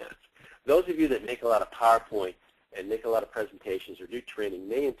formats. Those of you that make a lot of PowerPoint and make a lot of presentations or do training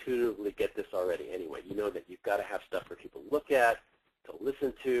may intuitively get this already anyway. You know that you've got to have stuff for people to look at, to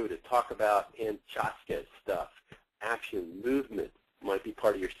listen to talk about, and Chaska stuff. Action, movement might be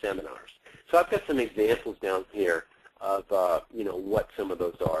part of your seminars. So I've got some examples down here of what some of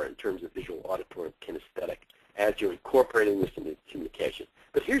those are in terms of visual, auditory, and kinesthetic as you're incorporating this into communication.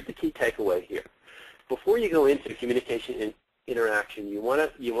 But here's the key takeaway here. Before you go into communication and interaction, you want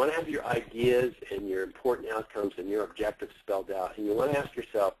to have your ideas and your important outcomes and your objectives spelled out, and you want to ask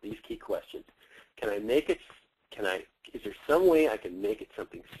yourself these key questions. Can I make it? Is there some way I can make it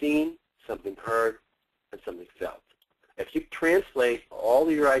something seen, something heard, and something felt? If you translate all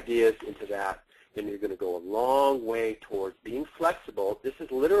of your ideas into that, then you're going to go a long way towards being flexible. This is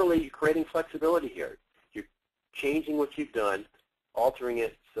literally creating flexibility here. You're changing what you've done, altering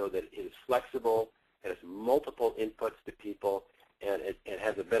it so that it is flexible, it has multiple inputs to people, and it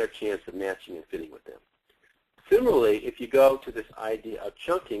has a better chance of matching and fitting with them. Similarly, if you go to this idea of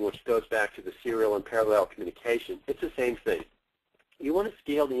chunking, which goes back to the serial and parallel communication, it's the same thing. You want to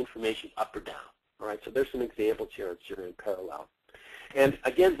scale the information up or down. All right, so there's some examples here on serial and parallel. And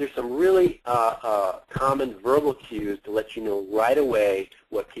again, there's some really common verbal cues to let you know right away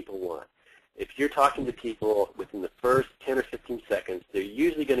what people want. If you're talking to people within the first 10 or 15 seconds, they're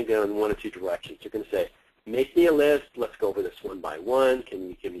usually going to go in one of two directions. They're going to say, make me a list, let's go over this one by one, can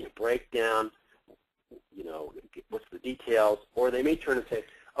you give me a breakdown, what's the details? Or they may turn and say,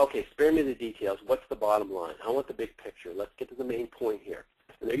 okay, spare me the details, what's the bottom line? I want the big picture, let's get to the main point here.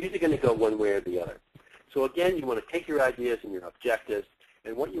 And they're usually going to go one way or the other. So again, you want to take your ideas and your objectives,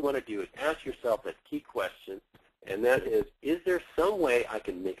 and what you want to do is ask yourself that key question, and that is there some way I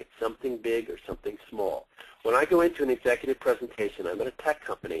can make it something big or something small? When I go into an executive presentation, I'm at a tech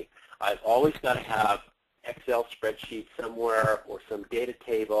company, I've always got to have Excel spreadsheet somewhere or some data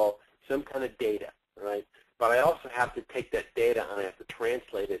table, some kind of data, right? But I also have to take that data and I have to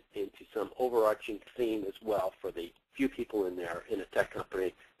translate it into some overarching theme as well for the few people in there in a tech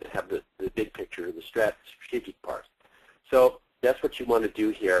company that have the big picture, the strategic parts. So that's what you want to do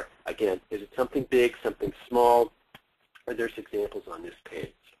here. Again, is it something big, something small? And there's examples on this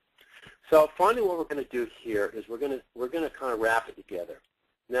page. So finally, what we're going to do here is we're going to kind of wrap it together.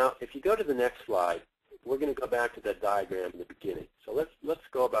 Now, if you go to the next slide, we're going to go back to that diagram in the beginning. So let's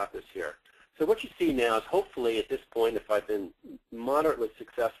go about this here. So what you see now is hopefully at this point, if I've been moderately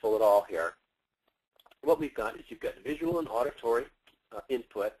successful at all here, what we've got is you've got visual and auditory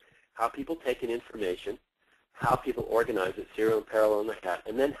input, how people take in information. how people organize it, serial and parallel in the head,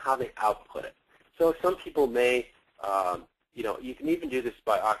 and then how they output it. So some people may, you can even do this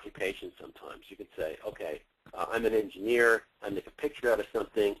by occupation sometimes. You can say, okay, I'm an engineer. I make a picture out of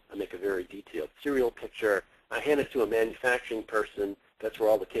something. I make a very detailed serial picture. I hand it to a manufacturing person. That's where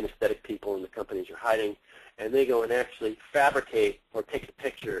all the kinesthetic people in the companies are hiding. And they go and actually fabricate or take the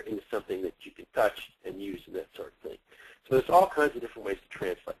picture into something that you can touch and use and that sort of thing. So there's all kinds of different ways to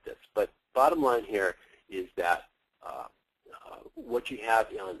translate this. But bottom line here is that what you have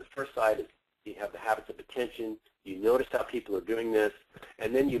on the first side is you have the habits of attention. You notice how people are doing this,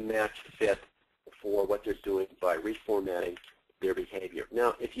 and then you match fit for what they're doing by reformatting their behavior.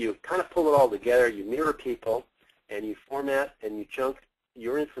 Now, if you kind of pull it all together, you mirror people, and you format and you chunk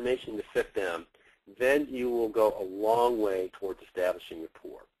your information to fit them, then you will go a long way towards establishing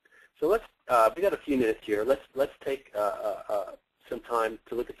rapport. So let's, we got a few minutes here. Let's take some time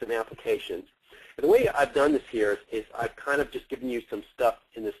to look at some applications. And the way I've done this here is I've kind of just given you some stuff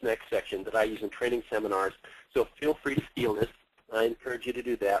in this next section that I use in training seminars. So feel free to steal this. I encourage you to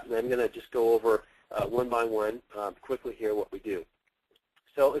do that. And I'm going to just go over one by one quickly here what we do.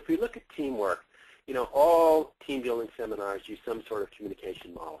 So if we look at teamwork, all team building seminars use some sort of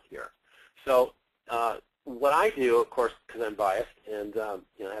communication model here. So what I do, of course, because I'm biased and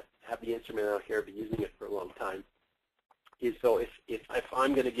I have the instrument out here, been using it for a long time, is so if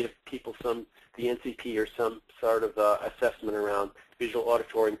I'm going to give people the NCP or some sort of assessment around visual,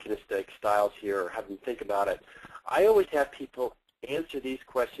 auditory, and kinesthetic styles here, or have them think about it, I always have people answer these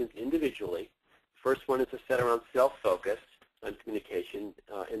questions individually. First one is a set around self-focus on communication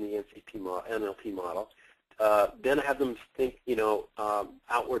in the NLP model. Then I have them think,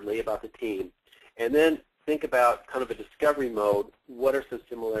 outwardly about the team, and then think about kind of a discovery mode. What are some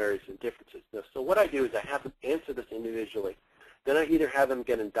similarities and differences? Now, so what I do is I have them answer this individually. Then I either have them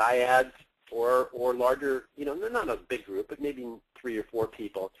get in dyads or larger, they're not a big group, but maybe 3 or 4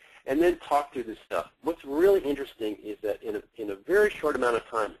 people, and then talk through this stuff. What's really interesting is that in a very short amount of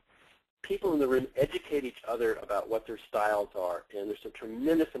time, people in the room educate each other about what their styles are, and there's a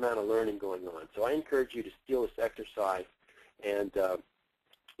tremendous amount of learning going on. So I encourage you to steal this exercise and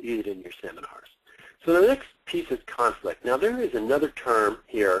use it in your seminars. So the next piece is conflict. Now there is another term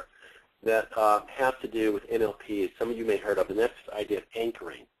here that has to do with NLP, some of you may have heard of, and that's the idea of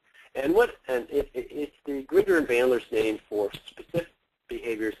anchoring. And it's the Grinder and Bandler's name for specific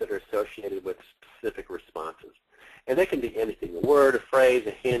behaviors that are associated with specific responses. And that can be anything, a word, a phrase,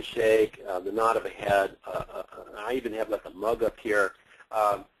 a handshake, the nod of a head. I even have like a mug up here.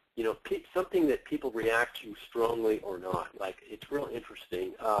 Something that people react to strongly or not. Like, it's real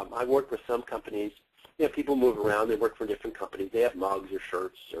interesting. I work with some companies. People move around. They work for different companies. They have mugs or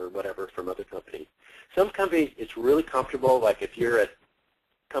shirts or whatever from other companies. Some companies, it's really comfortable. Like if you're at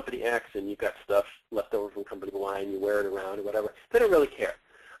Company X and you've got stuff left over from Company Y and you wear it around or whatever, they don't really care.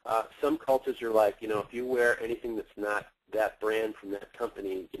 Some cultures are like, if you wear anything that's not that brand from that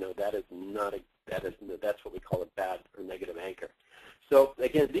company, that's what we call a bad or negative anchor. So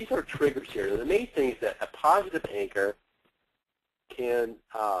again, these are triggers here. The main thing is that a positive anchor can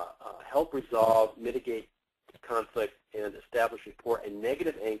help resolve, mitigate conflict, and establish rapport. A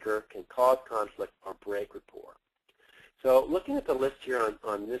negative anchor can cause conflict or break rapport. So looking at the list here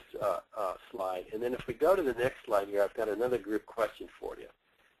on this slide, and then if we go to the next slide here, I've got another group question for you.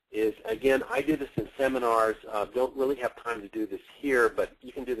 Is, again, I do this in seminars. Don't really have time to do this here, but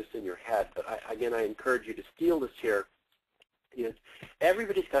you can do this in your head. But again, I encourage you to steal this here.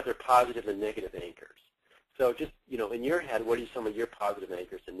 Everybody's got their positive and negative anchors. So just, in your head, what are some of your positive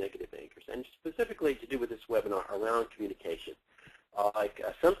anchors and negative anchors? And specifically to do with this webinar around communication.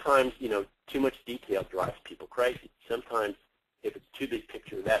 Sometimes, too much detail drives people crazy. Sometimes if it's too big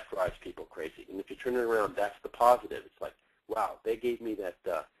picture, that drives people crazy. And if you turn it around, that's the positive. It's like, wow, they gave me that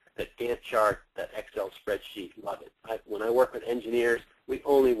Gantt chart, that Excel spreadsheet, love it. When I work with engineers, we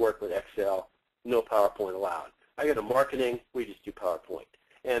only work with Excel, no PowerPoint allowed. I go to marketing, we just do PowerPoint.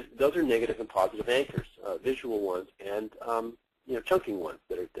 And those are negative and positive anchors, visual ones and chunking ones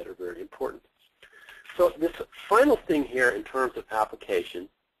that are very important. So this final thing here in terms of application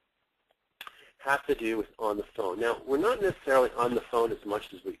has to do with on the phone. Now, we're not necessarily on the phone as much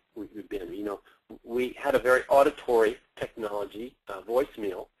as we've been. We had a very auditory technology,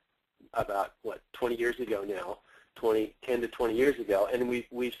 voicemail, about, 20 years ago now, 10 to 20 years ago, and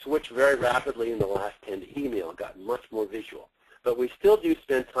we've switched very rapidly in the last 10 to email, gotten much more visual. But we still do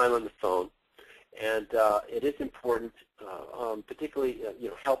spend time on the phone, and it is important, particularly,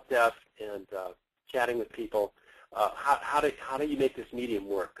 help desk and chatting with people. How do you make this medium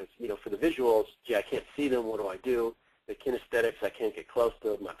work? Because, for the visuals, gee, I can't see them, what do I do? The kinesthetics, I can't get close to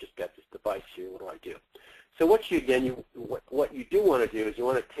them, I've just got this device here, what do I do? So what you do want to do is you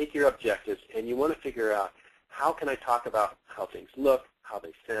want to take your objectives and you want to figure out how can I talk about how things look, how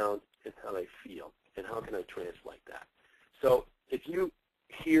they sound, and how they feel, and how can I translate that. So if you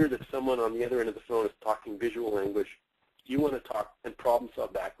hear that someone on the other end of the phone is talking visual language, you want to talk and problem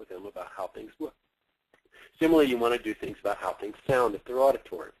solve back with them about how things look. Similarly, you want to do things about how things sound if they're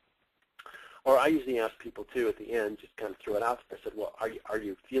auditory. Or I usually ask people too at the end, just kind of throw it out there. I said, well, are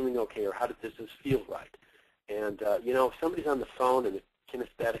you feeling okay, or how does this feel right? And you know, if somebody's on the phone and it's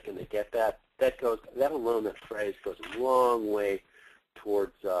kinesthetic and they get that alone, that phrase goes a long way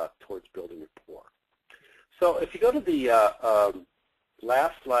towards building rapport. So if you go to the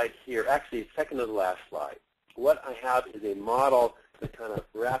last slide here, actually second to the last slide, what I have is a model that kind of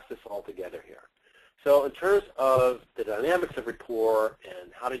wraps this all together here. So in terms of the dynamics of rapport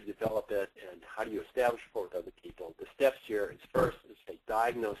and how do you develop it and how do you establish rapport with other people, the steps here is first is a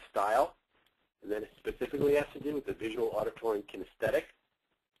diagnose style, and then it specifically has to do with the visual, auditory, and kinesthetic.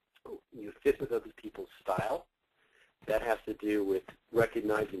 You fit with other people's style. That has to do with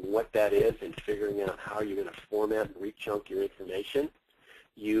recognizing what that is and figuring out how you're going to format and re-chunk your information.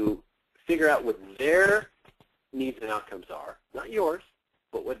 You figure out what their needs and outcomes are, not yours,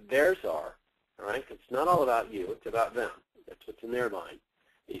 but what theirs are. All right? It's not all about you. It's about them. That's what's in their mind.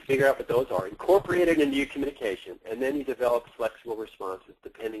 You figure out what those are, incorporate it into your communication, and then you develop flexible responses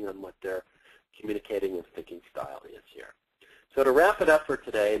depending on what their communicating and thinking style is here. So to wrap it up for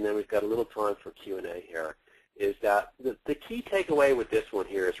today, and then we've got a little time for Q&A here, is that the key takeaway with this one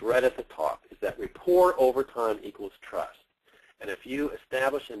here is right at the top, is that rapport over time equals trust. And if you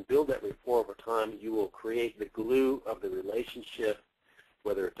establish and build that rapport over time, you will create the glue of the relationship,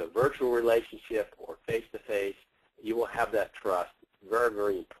 whether it's a virtual relationship or face-to-face, you will have that trust. Very,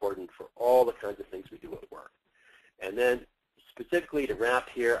 very important for all the kinds of things we do at work. And then specifically to wrap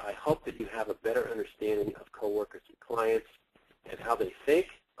here, I hope that you have a better understanding of coworkers and clients and how they think.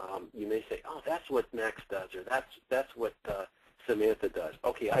 You may say, oh, that's what Max does, or that's what Samantha does.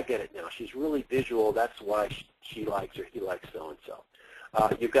 Okay, I get it now. She's really visual. That's why she likes or he likes so-and-so.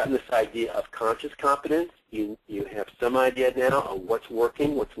 You've gotten this idea of conscious competence. You have some idea now of what's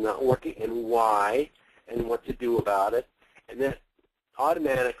working, what's not working, and why, and what to do about it. And that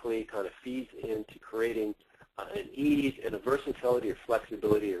automatically kind of feeds into creating an ease and a versatility or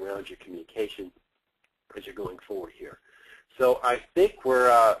flexibility around your communication as you're going forward here. So I think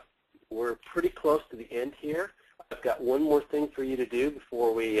we're pretty close to the end here. I've got one more thing for you to do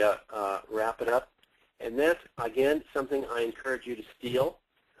before we wrap it up. And that's, again, something I encourage you to steal.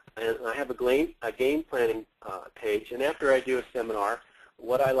 And I have a game planning page. And after I do a seminar,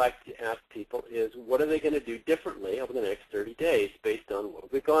 what I like to ask people is, what are they going to do differently over the next 30 days based on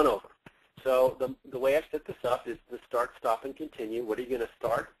what we've gone over? So the way I set this up is the start, stop, and continue. What are you going to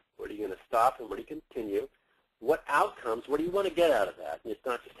start? What are you going to stop? And what do you continue? What outcomes? What do you want to get out of that? And it's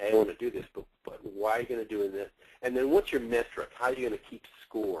not just, hey, I want to do this, but why are you going to do this? And then what's your metric? How are you going to keep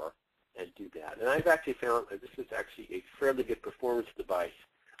score and do that? And I've actually found that this is actually a fairly good performance device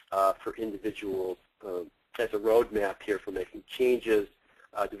for individuals as a roadmap here for making changes,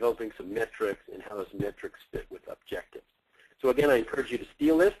 developing some metrics, and how those metrics fit with objectives. So again, I encourage you to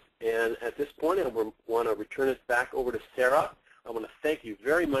steal this. And at this point, I want to return it back over to Sarah. I want to thank you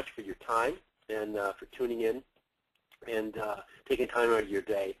very much for your time and for tuning in and taking time out of your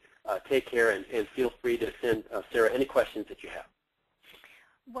day. Take care, and feel free to send Sarah any questions that you have.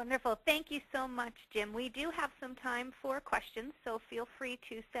 Wonderful. Thank you so much, Jim. We do have some time for questions, so feel free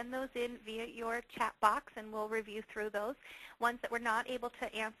to send those in via your chat box, and we'll review through those. Ones that we're not able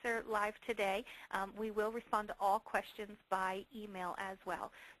to answer live today, we will respond to all questions by email as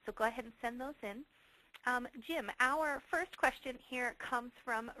well. So go ahead and send those in. Jim, our first question here comes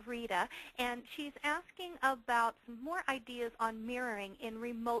from Rita, and she's asking about some more ideas on mirroring in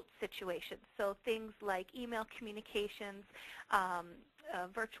remote situations. So things like email communications,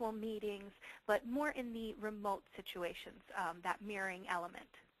 virtual meetings, but more in the remote situations, that mirroring element.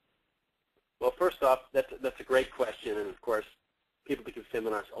 Well, first off, that's a great question, and of course, people that give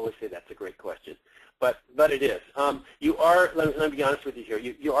seminars always say that's a great question, but it is. You are, let me be honest with you here,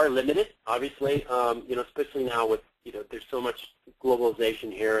 you are limited, obviously, especially now with, there's so much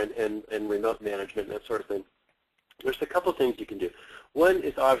globalization here and remote management and that sort of thing. There's a couple things you can do. One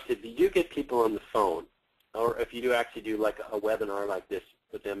is obviously if you do get people on the phone, or if you do actually do like a webinar like this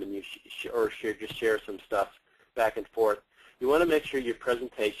with them and you just share some stuff back and forth, you want to make sure your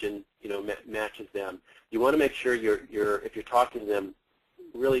presentation, matches them. You want to make sure if you're talking to them,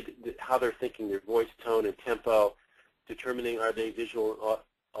 really how they're thinking, their voice tone and tempo, determining are they visual,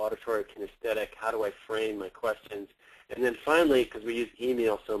 auditory, kinesthetic, how do I frame my questions, and then finally, because we use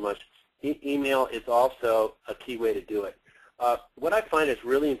email so much, email is also a key way to do it. What I find is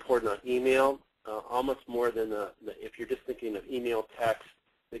really important on email, almost more than if you're just thinking of email text,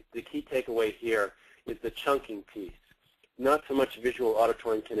 the key takeaway here is the chunking piece. Not so much visual,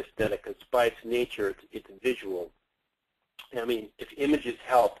 auditory, and kinesthetic, because by its nature, it's visual. I mean, if images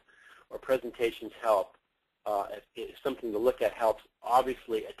help or presentations help, if something to look at helps,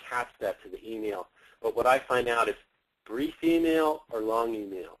 obviously attach that to the email. But what I find out is brief email or long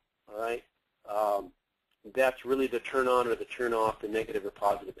email, all right? That's really the turn on or the turn off, the negative or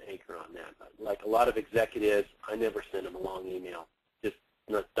positive anchor on that. Like a lot of executives, I never send them a long email. Just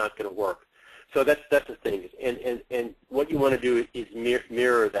not going to work. So that's the thing. And what you want to do is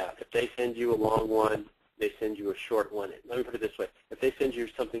mirror that. If they send you a long one, they send you a short one. Let me put it this way. If they send you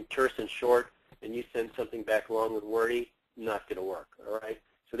something terse and short and you send something back long and wordy, not going to work, all right?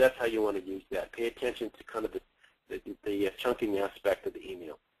 So that's how you want to use that. Pay attention to kind of the chunking aspect of the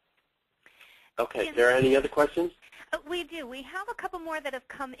email. Okay, is there any other questions? We do. We have a couple more that have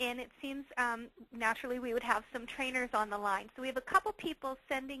come in. It seems naturally we would have some trainers on the line. So we have a couple people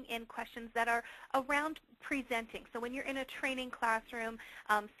sending in questions that are around presenting. So when you're in a training classroom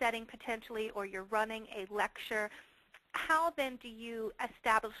setting potentially, or you're running a lecture, how then do you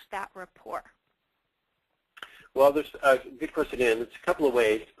establish that rapport? Well, there's a good question again. There's a couple of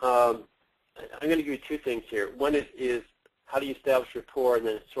ways. I'm going to give you two things here. One is how do you establish rapport, and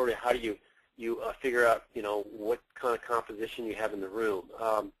then sort of how do you figure out, what kind of composition you have in the room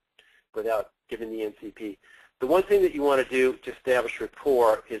without giving the NCP. The one thing that you want to do to establish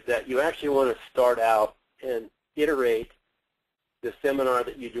rapport is that you actually want to start out and iterate the seminar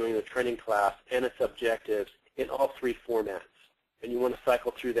that you're doing, the training class, and its objectives in all three formats. And you want to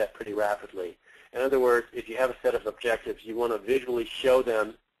cycle through that pretty rapidly. In other words, if you have a set of objectives, you want to visually show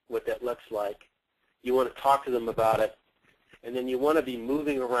them what that looks like. You want to talk to them about it. And then you want to be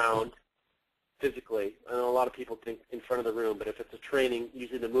moving around physically. I know a lot of people think in front of the room, but if it's a training,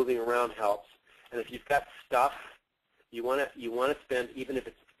 usually the moving around helps. And if you've got stuff, you want to spend, even if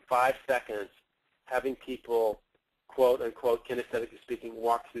it's 5 seconds, having people, quote unquote, kinesthetically speaking,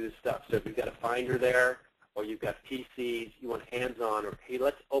 walk through the stuff. So if you've got a binder there, or you've got PCs, you want hands-on, or hey,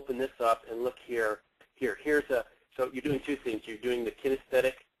 let's open this up and look here. So you're doing two things. You're doing the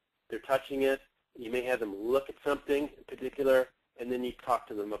kinesthetic, they're touching it. You may have them look at something in particular, and then you talk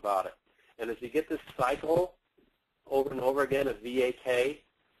to them about it. And as you get this cycle over and over again of VAK,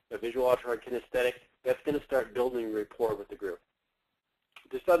 a visual, auditory, kinesthetic, that's going to start building rapport with the group.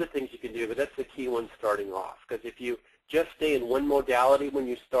 There's other things you can do, but that's the key one starting off. Because if you just stay in one modality when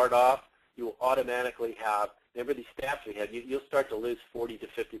you start off, you will automatically have, remember these stats we had, you'll start to lose 40 to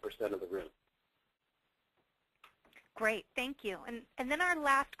 50% of the room. Great, thank you. And then our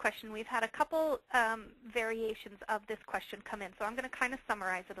last question, we've had a couple variations of this question come in, so I'm going to kind of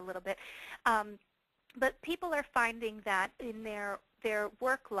summarize it a little bit. But people are finding that in their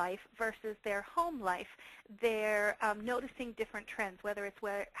work life versus their home life, they're noticing different trends, whether it's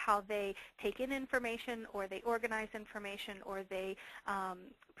how they take in information, or they organize information, or they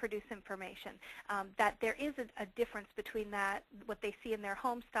produce information, that there is a difference between that, what they see in their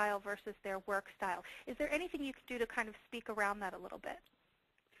home style versus their work style. Is there anything you could do to kind of speak around that a little bit?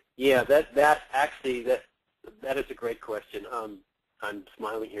 Yeah, that is a great question. I'm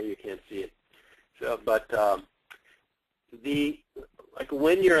smiling here, you can't see it. So, but like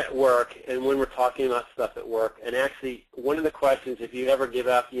when you're at work and when we're talking about stuff at work, and actually one of the questions, if you ever give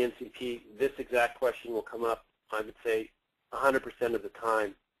out the NCP, this exact question will come up, I would say 100% of the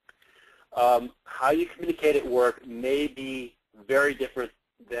time. How you communicate at work may be very different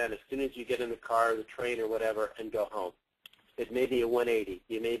than as soon as you get in the car or the train or whatever and go home. It may be a 180.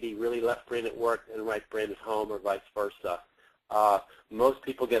 You may be really left brain at work and right brain at home, or vice versa. Most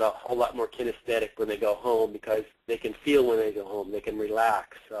people get a whole lot more kinesthetic when they go home because they can feel when they go home. They can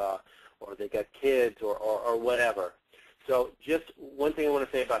relax, or they got kids, or whatever. So just one thing I want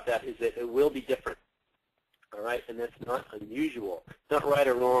to say about that is that it will be different, all right? And that's not unusual. It's not right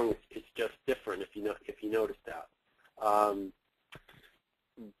or wrong. It's just different if you notice that.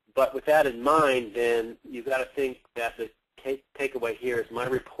 But with that in mind, then you've got to think that the takeaway here is my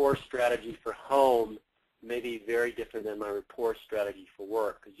rapport strategy for home may be very different than my rapport strategy for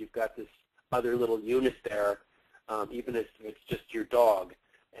work, because you've got this other little unit there, even if it's just your dog,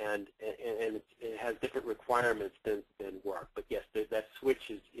 and it has different requirements than work. But yes, that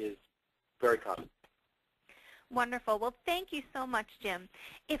switch is very common. Wonderful. Well, thank you so much, Jim.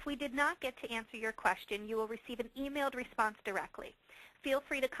 If we did not get to answer your question, you will receive an emailed response directly. Feel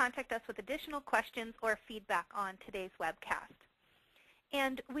free to contact us with additional questions or feedback on today's webcast.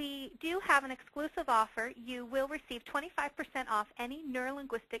 And we do have an exclusive offer. You will receive 25% off any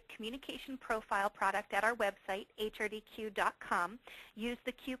Neurolinguistic Communication Profile product at our website, HRDQ.com. Use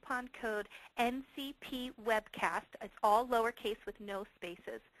the coupon code NCPWebcast. It's all lowercase with no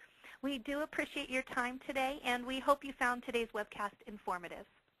spaces. We do appreciate your time today, and we hope you found today's webcast informative.